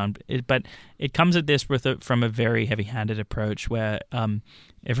kept down. But it comes at this from a very heavy-handed approach where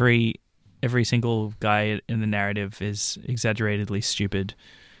every single guy in the narrative is exaggeratedly stupid.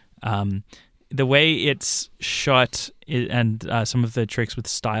 The way it's shot and some of the tricks with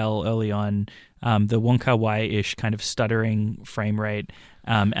style early on, the Wong Kar-wai-ish kind of stuttering frame rate,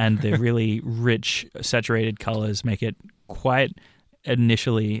 and the really rich, saturated colors make it quite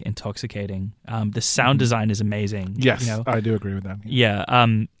initially intoxicating. The sound design is amazing. Yes, I do agree with that. Yeah.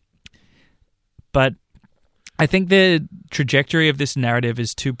 But I think the trajectory of this narrative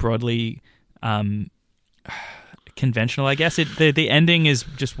is too broadly conventional, I guess. The ending is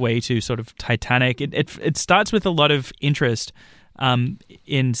just way too sort of Titanic. It starts with a lot of interest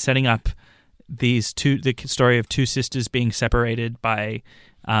in setting up the story of two sisters being separated by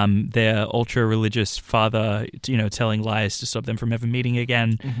their ultra-religious father, telling lies to stop them from ever meeting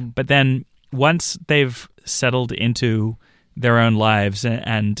again. Mm-hmm. But then once they've settled into their own lives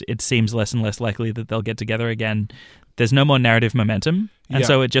and it seems less and less likely that they'll get together again, there's no more narrative momentum. And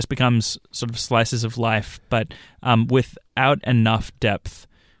so it just becomes sort of slices of life, but without enough depth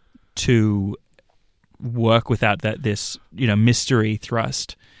to work without this mystery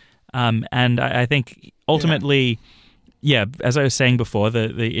thrust. And I think ultimately... Yeah, as I was saying before,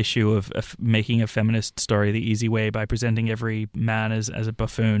 the issue of making a feminist story the easy way by presenting every man as a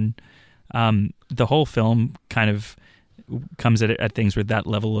buffoon, the whole film kind of comes at things with that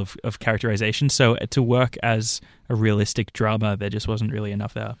level of characterization. So to work as a realistic drama, there just wasn't really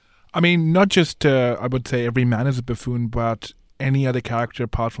enough there. I mean, not just, I would say, every man is a buffoon, but any other character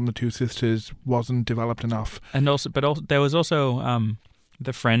apart from the two sisters wasn't developed enough. And there was also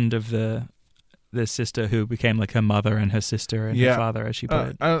the friend of the sister who became like her mother and her sister and her father, as she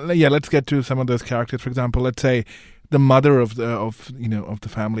put it. Let's get to some of those characters. For example, let's say the mother of the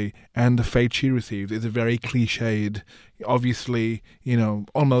family and the fate she receives is a very cliched, obviously,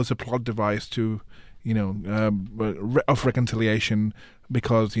 almost a plot device to, of reconciliation,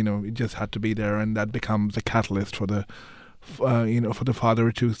 because it just had to be there, and that becomes a catalyst for the, for the father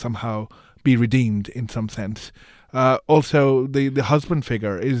to somehow be redeemed in some sense. Also, the husband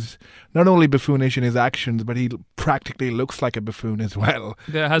figure is not only buffoonish in his actions, but he practically looks like a buffoon as well.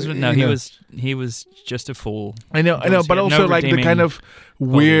 The husband, he was just a fool. I know, but also like the kind of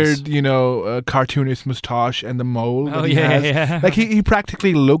weird, cartoonist moustache and the mole that he has. Yeah. Like he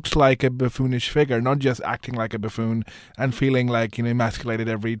practically looks like a buffoonish figure, not just acting like a buffoon and feeling like emasculated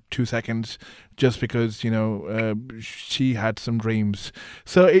every 2 seconds just because she had some dreams.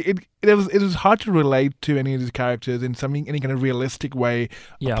 So it was hard to relate to any of these characters in any kind of realistic way,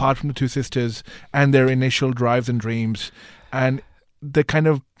 apart from the two sisters and their initial drives and dreams, and the kind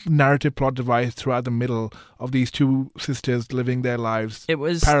of narrative plot device throughout the middle of these two sisters living their lives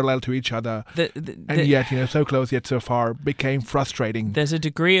parallel to each other, and yet so close yet so far, became frustrating. There's a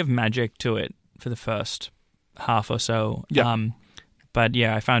degree of magic to it for the first half or so, but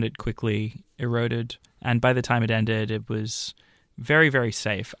I found it quickly eroded, and by the time it ended, it was very, very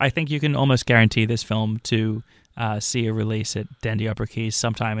safe. I think you can almost guarantee this film to see a release at Dandy Opera Keys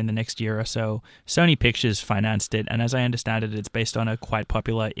sometime in the next year or so. Sony Pictures financed it, and as I understand it, it's based on a quite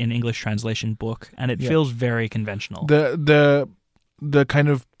popular in English translation book, and it feels very conventional. The kind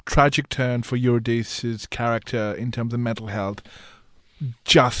of tragic turn for Eurydice's character in terms of mental health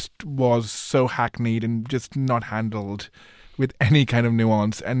just was so hackneyed and just not handled with any kind of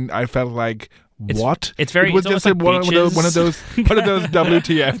nuance, and I felt like, what? It's very. It was it's just like one of those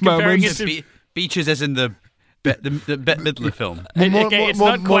WTF moments. Beaches, as in the the Bette Midler film. It's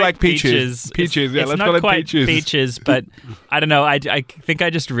not quite like Peaches. Peaches, yeah, it's let's not call it quite Peaches. but I don't know. I think I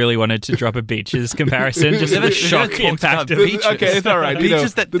just really wanted to drop a Beaches comparison, just Never- the shock never talked impact about of Beaches. Okay, it's all right.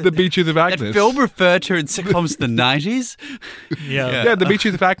 Beaches the Beaches of That Agnes. film referred to in sitcoms in the 90s. Yeah. Yeah, the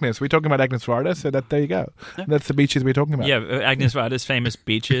Beaches of Agnes. We're talking about Agnes Varda, so there you go. That's the beaches we're talking about. Yeah, Agnes Varda's famous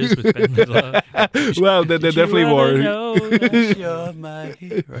Beaches with Ben Midler. Well, they're definitely more. You're my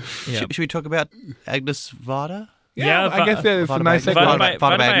hero. Yeah. Should we talk about Agnes Varda? Yeah, I guess it's a Varda nice by- segue. Varda by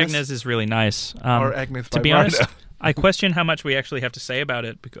Varda by Agnes. Agnes is really nice. Or Agnes to by be Varda. honest, I question how much we actually have to say about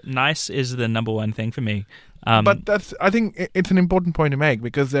it. Because nice is the number one thing for me. But I think it's an important point to make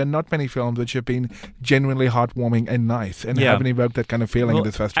because there are not many films which have been genuinely heartwarming and nice and Yeah. haven't evoked that kind of feeling Well, at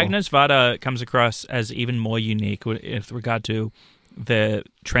this festival. Agnes Varda comes across as even more unique with regard to the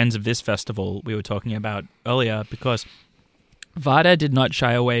trends of this festival we were talking about earlier, because Varda did not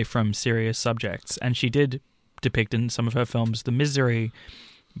shy away from serious subjects, and she did depict in some of her films the misery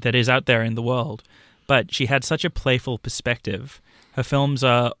that is out there in the world. But she had such a playful perspective. Her films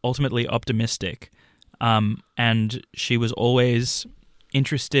are ultimately optimistic, and she was always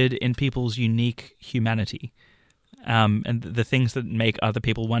interested in people's unique humanity. And the things that make other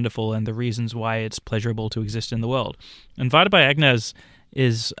people wonderful and the reasons why it's pleasurable to exist in the world. And Varda by Agnes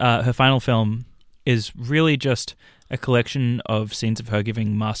is her final film is really just a collection of scenes of her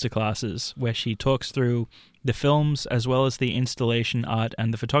giving masterclasses where she talks through the films as well as the installation art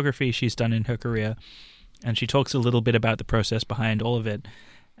and the photography she's done in her career. And she talks a little bit about the process behind all of it.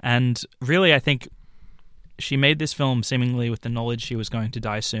 And really, I think she made this film seemingly with the knowledge she was going to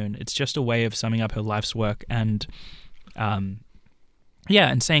die soon. It's just a way of summing up her life's work and,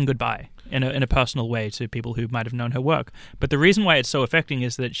 and saying goodbye in a personal way to people who might have known her work. But the reason why it's so affecting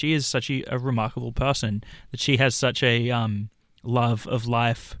is that she is such a remarkable person, that she has such a love of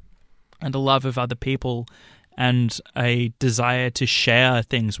life and a love of other people and a desire to share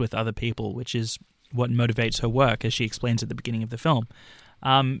things with other people, which is what motivates her work, as she explains at the beginning of the film.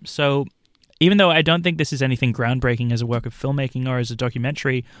 So even though I don't think this is anything groundbreaking as a work of filmmaking or as a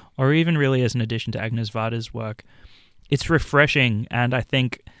documentary, or even really as an addition to Agnes Varda's work, it's refreshing, and I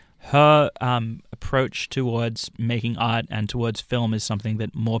think her approach towards making art and towards film is something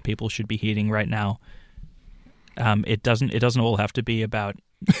that more people should be heeding right now. It doesn't all have to be about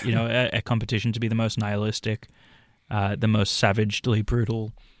a competition to be the most nihilistic, the most savagely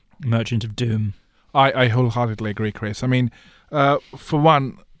brutal merchant of doom. I wholeheartedly agree, Chris. I mean, for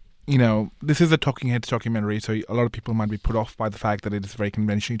one, this is a Talking Heads documentary, so a lot of people might be put off by the fact that it is a very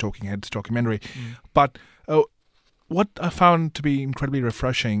conventionally Talking Heads documentary. But what I found to be incredibly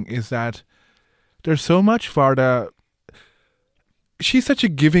refreshing is that there's so much Varda. She's such a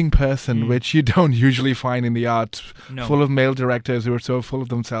giving person, which you don't usually find in the arts, full of male directors who are so full of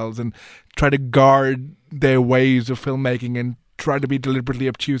themselves and try to guard their ways of filmmaking and try to be deliberately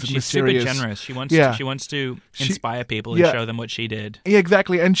obtuse and She's mysterious. super generous. She wants to inspire people and yeah. show them what she did. Yeah,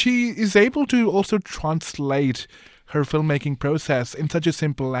 exactly. And she is able to also translate her filmmaking process in such a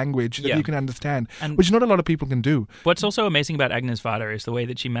simple language that you can understand, And which not a lot of people can do. What's also amazing about Agnes Varda is the way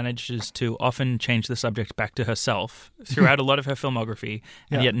that she manages to often change the subject back to herself throughout a lot of her filmography,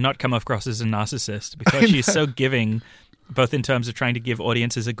 and yet not come across as a narcissist, because she's so giving, both in terms of trying to give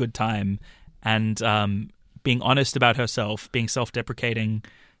audiences a good time and being honest about herself, being self-deprecating.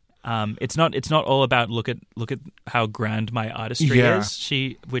 It's not all about look at how grand my artistry is.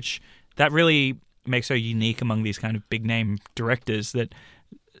 Which really makes her unique among these kind of big name directors. That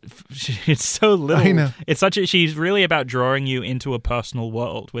it's so little. I know. She's really about drawing you into a personal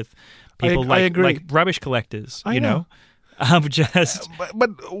world with people like rubbish collectors. I know. But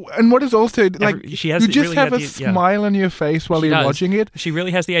and what is also she has you just really have a the- smile on your face while She you're does. watching it. She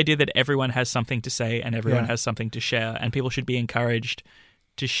really has the idea that everyone has something to say and everyone Yeah. has something to share, and people should be encouraged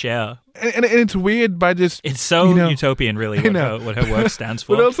to share. And it's weird by just It's so utopian, really, what her work stands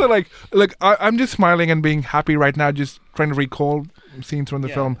for. But also, I'm just smiling and being happy right now, just trying to recall scenes from the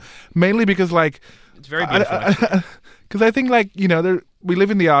film, mainly because it's very beautiful. because I think we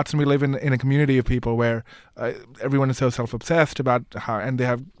live in the arts and we live in a community of people where everyone is so self-obsessed about how, and they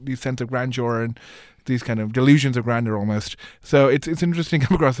have these sense of grandeur and these kind of delusions of grandeur almost. So it's interesting to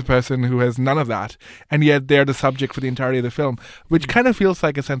come across a person who has none of that, and yet they're the subject for the entirety of the film, which kind of feels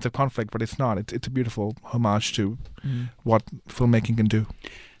like a sense of conflict, but it's not. It's a beautiful homage to what filmmaking can do.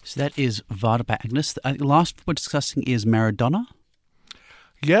 So that is Varda by Agnes. The last we're discussing is Maradona.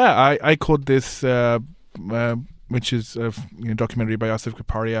 Yeah, I called this which is a documentary by Asif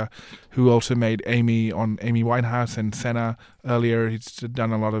Kapadia, who also made Amy on Amy Winehouse and Senna earlier. He's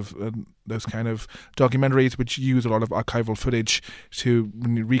done a lot of those kind of documentaries which use a lot of archival footage to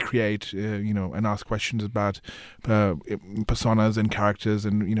recreate, and ask questions about personas and characters,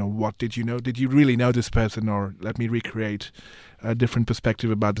 and what did you know? Did you really know this person, or let me recreate a different perspective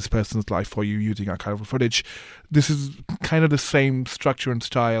about this person's life for you using archival footage. This is kind of the same structure and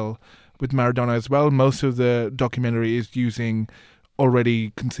style with Maradona as well. Most of the documentary is using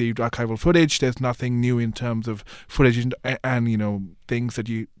already conceived archival footage. There's nothing new in terms of footage and things that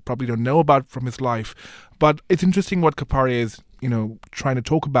you probably don't know about from his life. But it's interesting what Kapadia is, trying to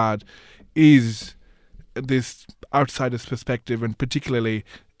talk about is this outsider's perspective, and particularly,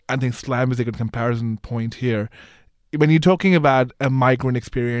 I think Slam is a good comparison point here. When you're talking about a migrant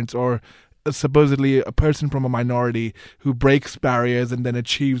experience or supposedly a person from a minority who breaks barriers and then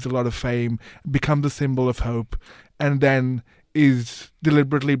achieves a lot of fame, becomes a symbol of hope, and then is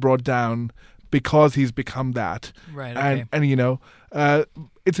deliberately brought down because he's become that. Right. Okay. And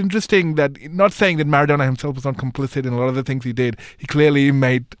it's interesting that, not saying that Maradona himself was not complicit in a lot of the things he did. He clearly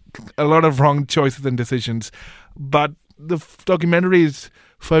made a lot of wrong choices and decisions, but the documentary's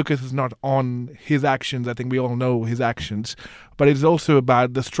focus is not on his actions. I think we all know his actions, but it's also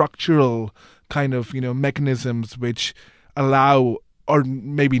about the structural kind of mechanisms which allow or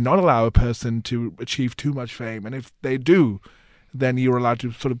maybe not allow a person to achieve too much fame, and if they do, then you're allowed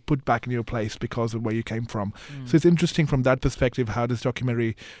to sort of put back in your place because of where you came from. So it's interesting from that perspective how this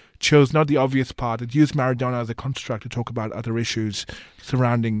documentary chose not the obvious part. It used Maradona as a construct to talk about other issues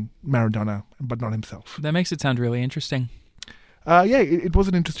surrounding Maradona, but not himself. That makes it sound really interesting. It was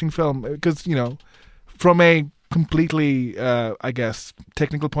an interesting film because, from a completely,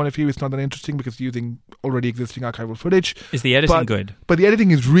 technical point of view, it's not that interesting because using already existing archival footage. Is the editing good? But the editing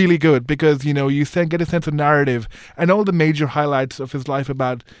is really good because, you get a sense of narrative, and all the major highlights of his life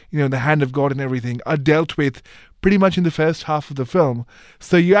about, the hand of God and everything are dealt with pretty much in the first half of the film.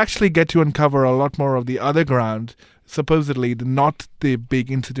 So you actually get to uncover a lot more of the other ground, supposedly not the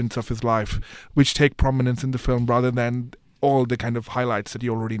big incidents of his life, which take prominence in the film rather than all the kind of highlights that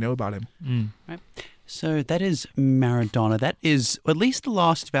you already know about him. Right. So that is Maradona. That is at least the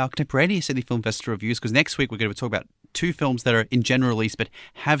last of our contemporaneous Sydney Film Festival reviews, because next week we're going to talk about two films that are in general release but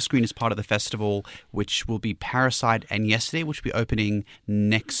have screened as part of the festival, which will be Parasite and Yesterday, which will be opening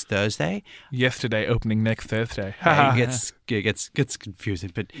next Thursday. Yesterday opening next Thursday. It gets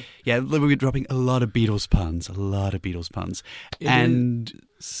confusing, but yeah, we're dropping a lot of Beatles puns.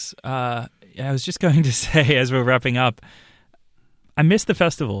 I was just going to say, as we're wrapping up, I miss the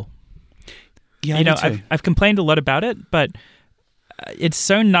festival. Yeah, I've complained a lot about it, but it's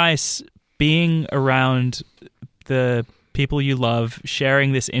so nice being around the people you love,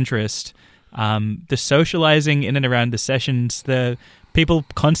 sharing this interest, the socializing in and around the sessions, the people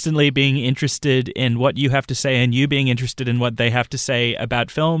constantly being interested in what you have to say and you being interested in what they have to say about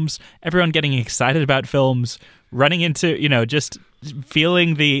films, everyone getting excited about films, running into, just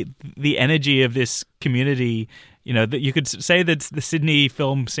feeling the energy of this community. That you could say that the Sydney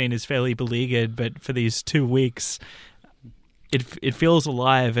film scene is fairly beleaguered, but for these 2 weeks, it feels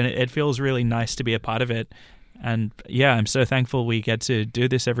alive, and it feels really nice to be a part of it. And yeah, I'm so thankful we get to do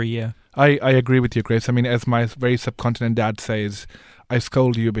this every year. I agree with you, Grace. I mean, as my very subcontinent dad says, I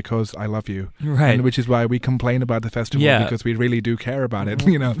scold you because I love you. Right. And which is why we complain about the festival, because we really do care about it,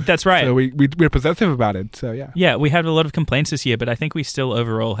 That's right. So we're possessive about it, so yeah. Yeah, we had a lot of complaints this year, but I think we still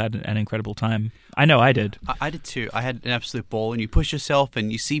overall had an incredible time. I know I did. I did too. I had an absolute ball, and you push yourself and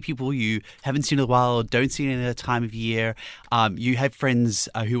you see people you haven't seen in a while or don't see in a time of year. You have friends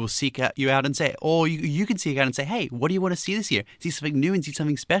who will seek you out and say, or you can seek out and say, hey, what do you want to see this year? See something new and see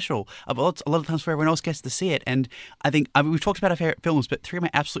something special. A lot of times for everyone else gets to see it. And I think we've talked about our favorite films, but three of my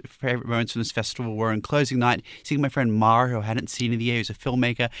absolute favorite moments from this festival were in closing night, seeing my friend Mara, who I hadn't seen in the year, who's a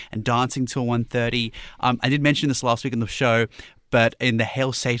filmmaker, and dancing till 1:30. I did mention this last week in the show, but in the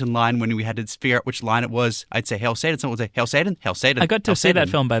Hail Satan line, when we had to figure out which line it was, I'd say Hail Satan, someone would say Hail Satan, Hail Satan. I got to see that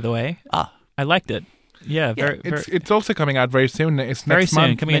film, by the way. I liked it. Yeah, it's also coming out very soon. It's very next soon,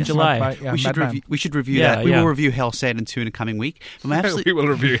 month, coming in July. We should review that. We will review Hail Satan 2 in the coming week. But we will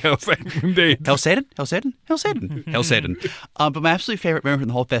review Hail Satan, indeed. Hail Satan, Hail Satan, Hail Satan, Hail Satan. But my absolute favorite moment from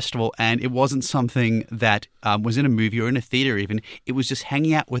the whole festival, and it wasn't something that was in a movie or in a theater even, it was just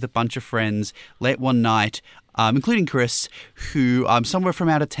hanging out with a bunch of friends late one night, including Chris, who some were from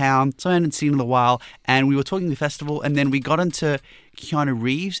out of town, some I hadn't seen in a while, and we were talking the festival, and then we got into Keanu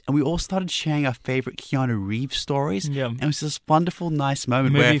Reeves, and we all started sharing our favorite Keanu Reeves stories. Yeah. And it was this wonderful, nice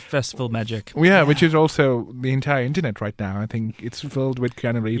moment Movie where festival magic. Yeah, which is also the entire internet right now. I think it's filled with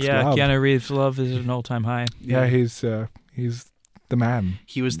Keanu Reeves love. Keanu Reeves' love is at an all-time high. Yeah, he's the man.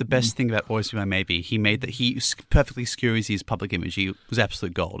 he was the best thing about Always Be My Maybe. He made that he perfectly skews his public image. He was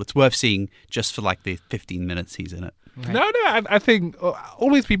absolute gold. It's worth seeing just for like the 15 minutes he's in it. Right. No, I think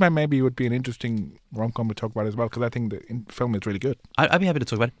Always Be My Maybe would be an interesting rom-com to talk about as well, because I think the film is really good. I'd be happy to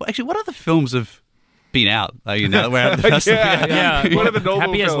talk about it. Well, actually, what other films have been out? You know, we're at the festival. Yeah, One of the novel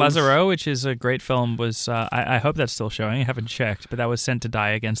Happy films. as Lazaro, which is a great film, was I hope that's still showing. I haven't checked, but that was sent to die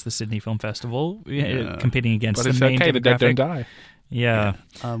against the Sydney Film Festival, competing against But the it's main okay, the dead don't demographic. die. Yeah.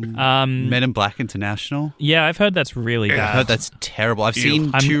 Men in Black International. Yeah, I've heard that's really I've bad. heard that's terrible. I've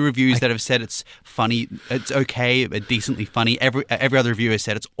seen two reviews that have said it's funny, it's okay, but decently funny. Every other review has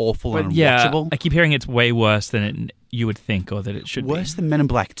said it's awful and unwatchable. I keep hearing it's way worse than you would think, or that it should Worse than Men in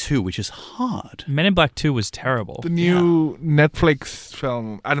Black 2, which is hard. be. Men in Black 2 was terrible. The new Netflix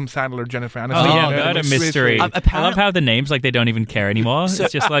film, Adam Sandler, Jennifer Aniston. Oh, yeah, Murder murder mystery. I love how the names, like, they don't even care anymore. It's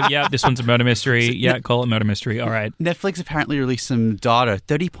just like, yeah, this one's a murder mystery. Yeah, call it murder mystery. All right. Netflix apparently released some data.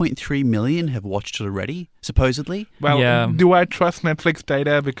 30.3 million have watched it already, supposedly. Well, Yeah. do I trust Netflix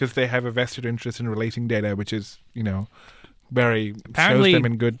data because they have a vested interest in releasing data, which is, very Apparently- shows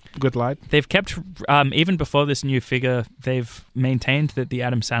them in good light? They've kept, even before this new figure, they've maintained that the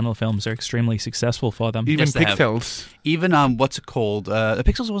Adam Sandler films are extremely successful for them. Even Yes, they have. Pixels. Even what's it called? The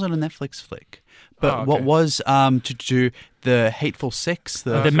Pixels wasn't a Netflix flick, but Oh, okay. what was to do the Hateful Six?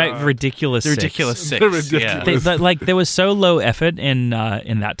 The ridiculous The Six. Ridiculous Six. The Ridiculous- Yeah. Like there was so low effort in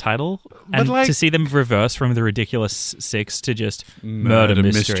that title, But, and like- to see them reverse from the Ridiculous Six to just murder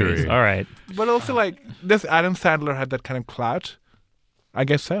mysteries. All right, But also, does Adam Sandler have that kind of clout? I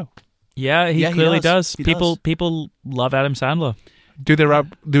guess so. yeah, he Yeah, he clearly does. does. He People does. love Adam Sandler. Do they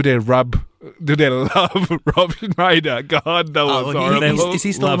love Rob Schneider? God, that was horrible. Is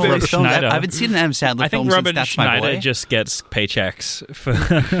he still Love in all Rob these films? Schneider. I haven't seen an Adam Sandler I think film Robert since That's My Schneider Boy. just gets paychecks for.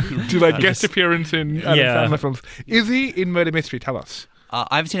 Do guest appearance in Adam Yeah. Sandler films? Is he in Murder Mystery? Tell us.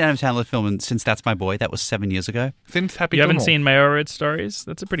 I haven't seen an Adam Sandler film since That's My Boy. That was 7 years ago. Since Happy You haven't Gilmore. seen Meyerowitz Stories?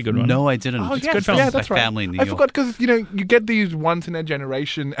 That's a pretty good one. No, I didn't. Oh, It's yes, good film. yeah, that's My right. family in New I York. forgot because you get these once in a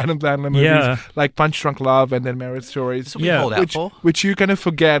generation Adam Sandler movies Yeah. like Punch Drunk Love and then Marriage Stories, That's what we Yeah. hold out which for. which you kind of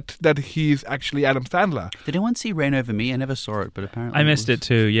forget that he's actually Adam Sandler. Did anyone see Rain Over Me? I never saw it, but apparently I missed it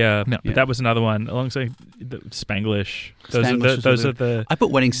too. Yeah, No. but that was another one alongside the Spanglish. Spanglish Those was are the. I put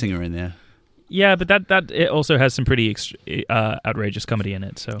Wedding Singer in there. Yeah, but that it also has some pretty outrageous comedy in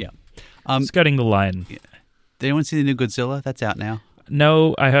it. So Yeah. skirting the line. Did anyone see the new Godzilla? That's out now.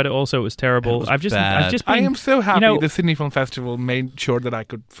 No, I heard it also was terrible. It was I've just bad. been, I am so happy know- the Sydney Film Festival made sure that I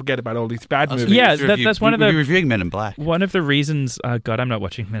could forget about all these bad movies. Yeah, that's one of the- We're reviewing Men in Black. one of the reasons. God, I'm not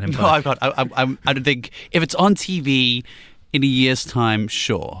watching Men in No, Black. I don't think if it's on TV in a year's time,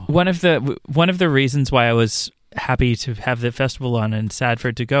 sure. One of the reasons why I was happy to have the festival on and sad for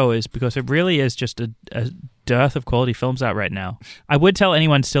it to go is because it really is just a dearth of quality films out right now. I would tell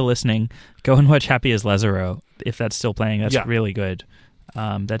anyone still listening, go and watch Happy as Lazaro if that's still playing. That's Yeah. really good.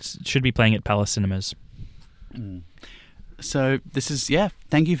 That should be playing at Palace Cinemas. So this is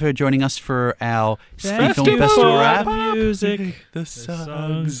Thank you for joining us for our Thank film you festival for wrap. music. The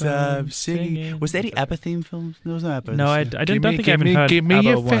songs I'm singing. Was there any ABBA theme films? There was no ABBA. No, I this year. don't think I even heard Give me ABBA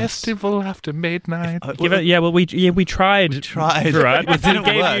a once. festival after midnight. Give it, yeah, well, we tried. We tried. Right? It didn't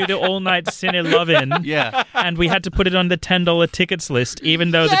We gave work. you the all-night Cine Lovin', Yeah. and we had to put it on the $10 tickets list,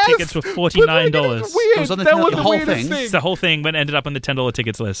 even though the Yes, tickets were but $49. it's weird. It was on the that ten- was the the whole weirdest thing? It's the whole thing, but ended up on the $10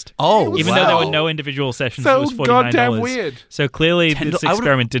 tickets list. Oh, Even though there were no individual sessions, it So was $49. goddamn weird. So clearly, $10 this I would've-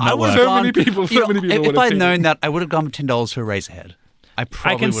 experiment did I not would've work. So many gone- people- so you know, many people If would I'd have known seen that, I would have gone $10 for Eraserhead. I I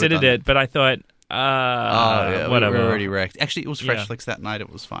probably considered would have it, but I thought, whatever. We were already wrecked. Actually, it was Fresh Yeah. Flicks that night. It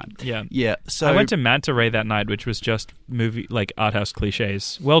was fine. Yeah. Yeah. So I went to Manta Ray that night, which was just movie like art house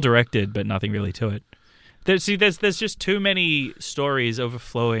cliches, well directed, but nothing really to it. There's just too many stories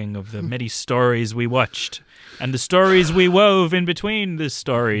overflowing of the many stories we watched, and the stories we wove in between the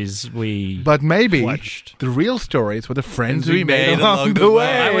stories we But maybe watched. the real stories were the friends we we made made along the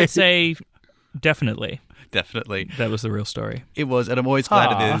way. I would say definitely definitely that was the real story. it was, and I'm always glad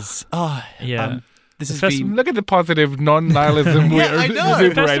Aw. it is. Oh, Yeah. this The has fest- been. Look at the positive non-nihilism Yeah, we're I know. The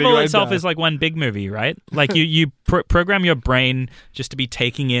recuperating festival right itself now. is like one big movie, right? Like you program your brain just to be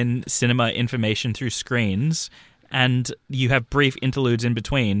taking in cinema information through screens, and you have brief interludes in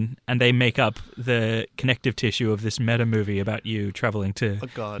between, and they make up the connective tissue of this meta movie about you traveling to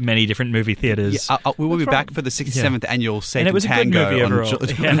many different movie theaters. Yeah, we will be back for the 67th annual Satan And it was a good Tango movie on overall.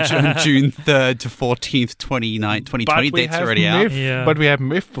 on June 3rd to 14th, 2020. Dates already out. MIF, but we have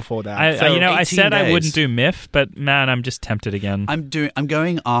MIF before that. I I 18 said I days. wouldn't do MIF, but man, I'm just tempted again. I'm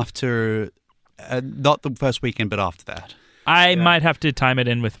going after not the first weekend, but after that. I might have to time it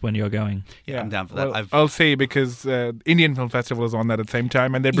in with when you're going. Yeah, I'm down for that. Well, I'll see, because Indian Film Festival is on that at the same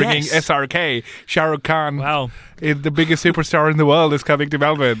time, and they're bringing Yes. SRK. Shah Rukh Khan, Wow. the biggest superstar in the world, is coming to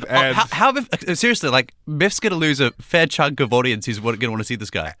Melbourne. And Seriously, like, Biff's going to lose a fair chunk of audience who's going to want to see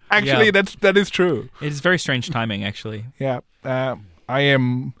this guy. actually, that is true. It's very strange timing, actually. Yeah, I've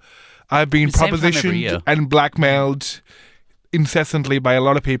been The same time every propositioned year. and blackmailed incessantly by a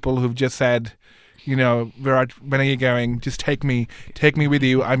lot of people who've just said, Virat, when are you going? Just take me with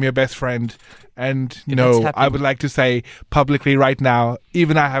you. I'm your best friend. And that's happening- I would like to say publicly right now,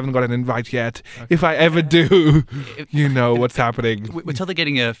 even I haven't got an invite yet. If I ever do, you know what's happening. We're totally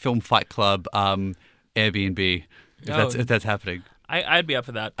getting a Film Fight Club Airbnb. If that's happening, I'd be up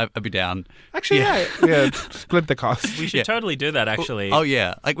for that. I'd be down. Actually, yeah, split the cost. We should totally do that, actually. Oh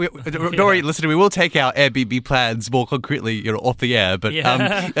yeah, like don't worry, listener. We will take our Airbnb plans more concretely, off the air. But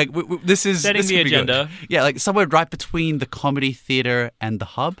this is Setting this the could be good. agenda. Yeah, like somewhere right between the Comedy Theatre and the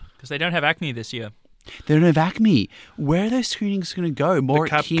Hub. Because they don't have Acme this year. They don't have Acme. Where are those screenings going to go?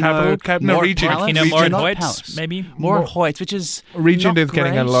 More at Kino, no, more Regent. at Palace? More at Not Hoyts, Palace. maybe? More at Hoyts, which is Regent not is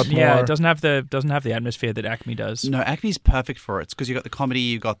getting a great. lot more. Yeah, it doesn't have the atmosphere that Acme does. No, Acme's perfect for it. It's because you got the comedy,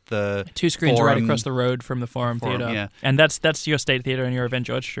 you got the 2 screens right Forum. across the road from the Forum Theatre. Yeah. And that's your State Theatre and your Event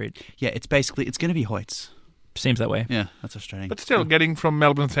George Street. Yeah, it's going to be Hoyts. Seems that way. Yeah, that's frustrating. But still, getting from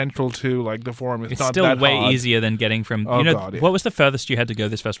Melbourne Central to like the Forum is It's not still that way hard. easier than getting from... Oh, God, God, yeah. What was the furthest you had to go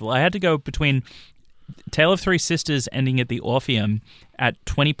this festival? I had to go between Tale of Three Sisters ending at the Orpheum at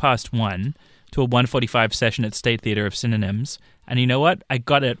 1:20 to a 1:45 session at State Theatre of Synonyms. And you know what? I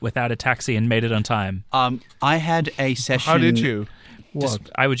got it without a taxi and made it on time. I had a session. How did you? What?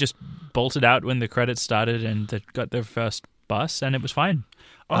 I was just bolted out when the credits started and got their first bus, and it was fine.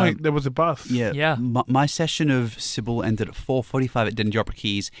 There was a bus. Yeah. My session of Sybil ended at 4:45 at Dendy Opera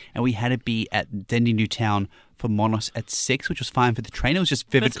Keys, and we had to be at Dendy Newtown for Monos at 6, which was fine for the train. It was just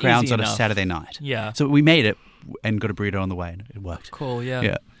Vivid That's Crowns easy on a enough. Saturday night. Yeah. So we made it and got a burrito on the way, and it worked. Cool, yeah.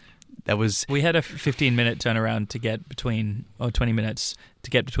 Yeah. That was... We had a 15-minute turnaround to get between, or 20 minutes,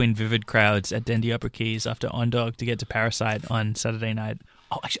 to get between Vivid Crowds at Dendy Upper Keys after On Dog to get to Parasite on Saturday night.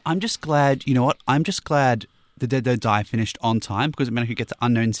 Oh, actually, I'm just glad, you know what? I'm just glad The Dead Don't Die finished on time, because it meant I could get to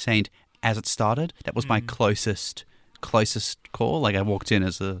Unknown Saint as it started. That was my closest call. Like, I walked in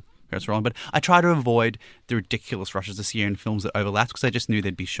as the credits were on. But I try to avoid the ridiculous rushes this year in films that overlapped, because I just knew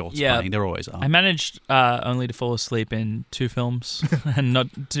there'd be shorts playing. There always are. I managed only to fall asleep in 2 films and not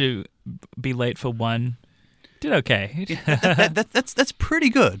to be late for one. Did okay. That's pretty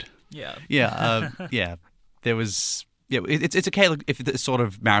good. Yeah. Yeah. There was... Yeah, it's okay if the sort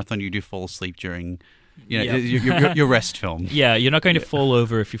of marathon you do fall asleep during... your rest film. Yeah, you're not going to fall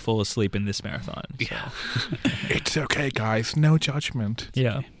over if you fall asleep in this marathon. So. Yeah. It's okay, guys. No judgment.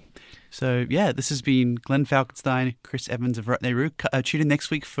 Yeah. So, this has been Glenn Falkenstein, Chris Evans of Rotney Rook. Tune in next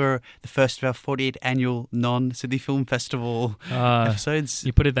week for the first of our 48th annual non-Sydney Film Festival episodes.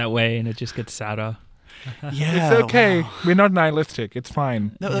 You put it that way and it just gets sadder. Yeah, It's okay. wow. We're not nihilistic. It's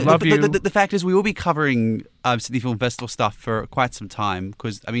fine. No, Love you. The fact is, we will be covering Sydney Film Festival stuff for quite some time,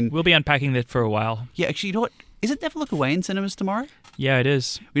 because, I mean... We'll be unpacking that for a while. Yeah, actually, you know what? Is it Never Look Away in cinemas tomorrow? Yeah, it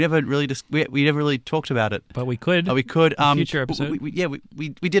is. We never really we never really talked about it. But we could. Oh, we could. Future episode. We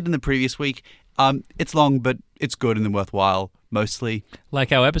did in the previous week. It's long, but it's good and worthwhile, mostly.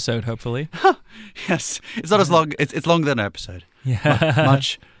 Like our episode, hopefully. Yes. It's not as long. It's longer than an episode. Yeah.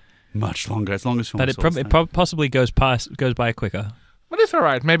 Much longer. As long as film. But it possibly goes by quicker. But it's all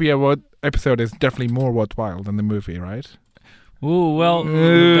right. Maybe a episode is definitely more worthwhile than the movie, right? Ooh, well,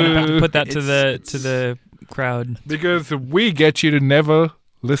 we're going to have to put that to the crowd. Because we get you to never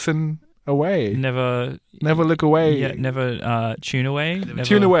listen away. Never look away. Yeah, never tune away.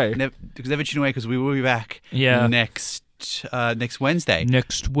 Tune away. Never tune away, because we will be back next Wednesday.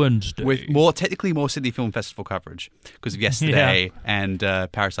 Next Wednesday. With technically more Sydney Film Festival coverage, because of Yesterday and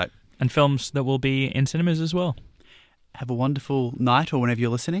Parasite. And films that will be in cinemas as well. Have a wonderful night, or whenever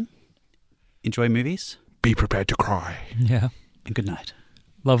you're listening. Enjoy movies. Be prepared to cry. Yeah. And good night.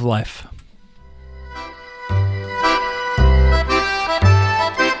 Love life.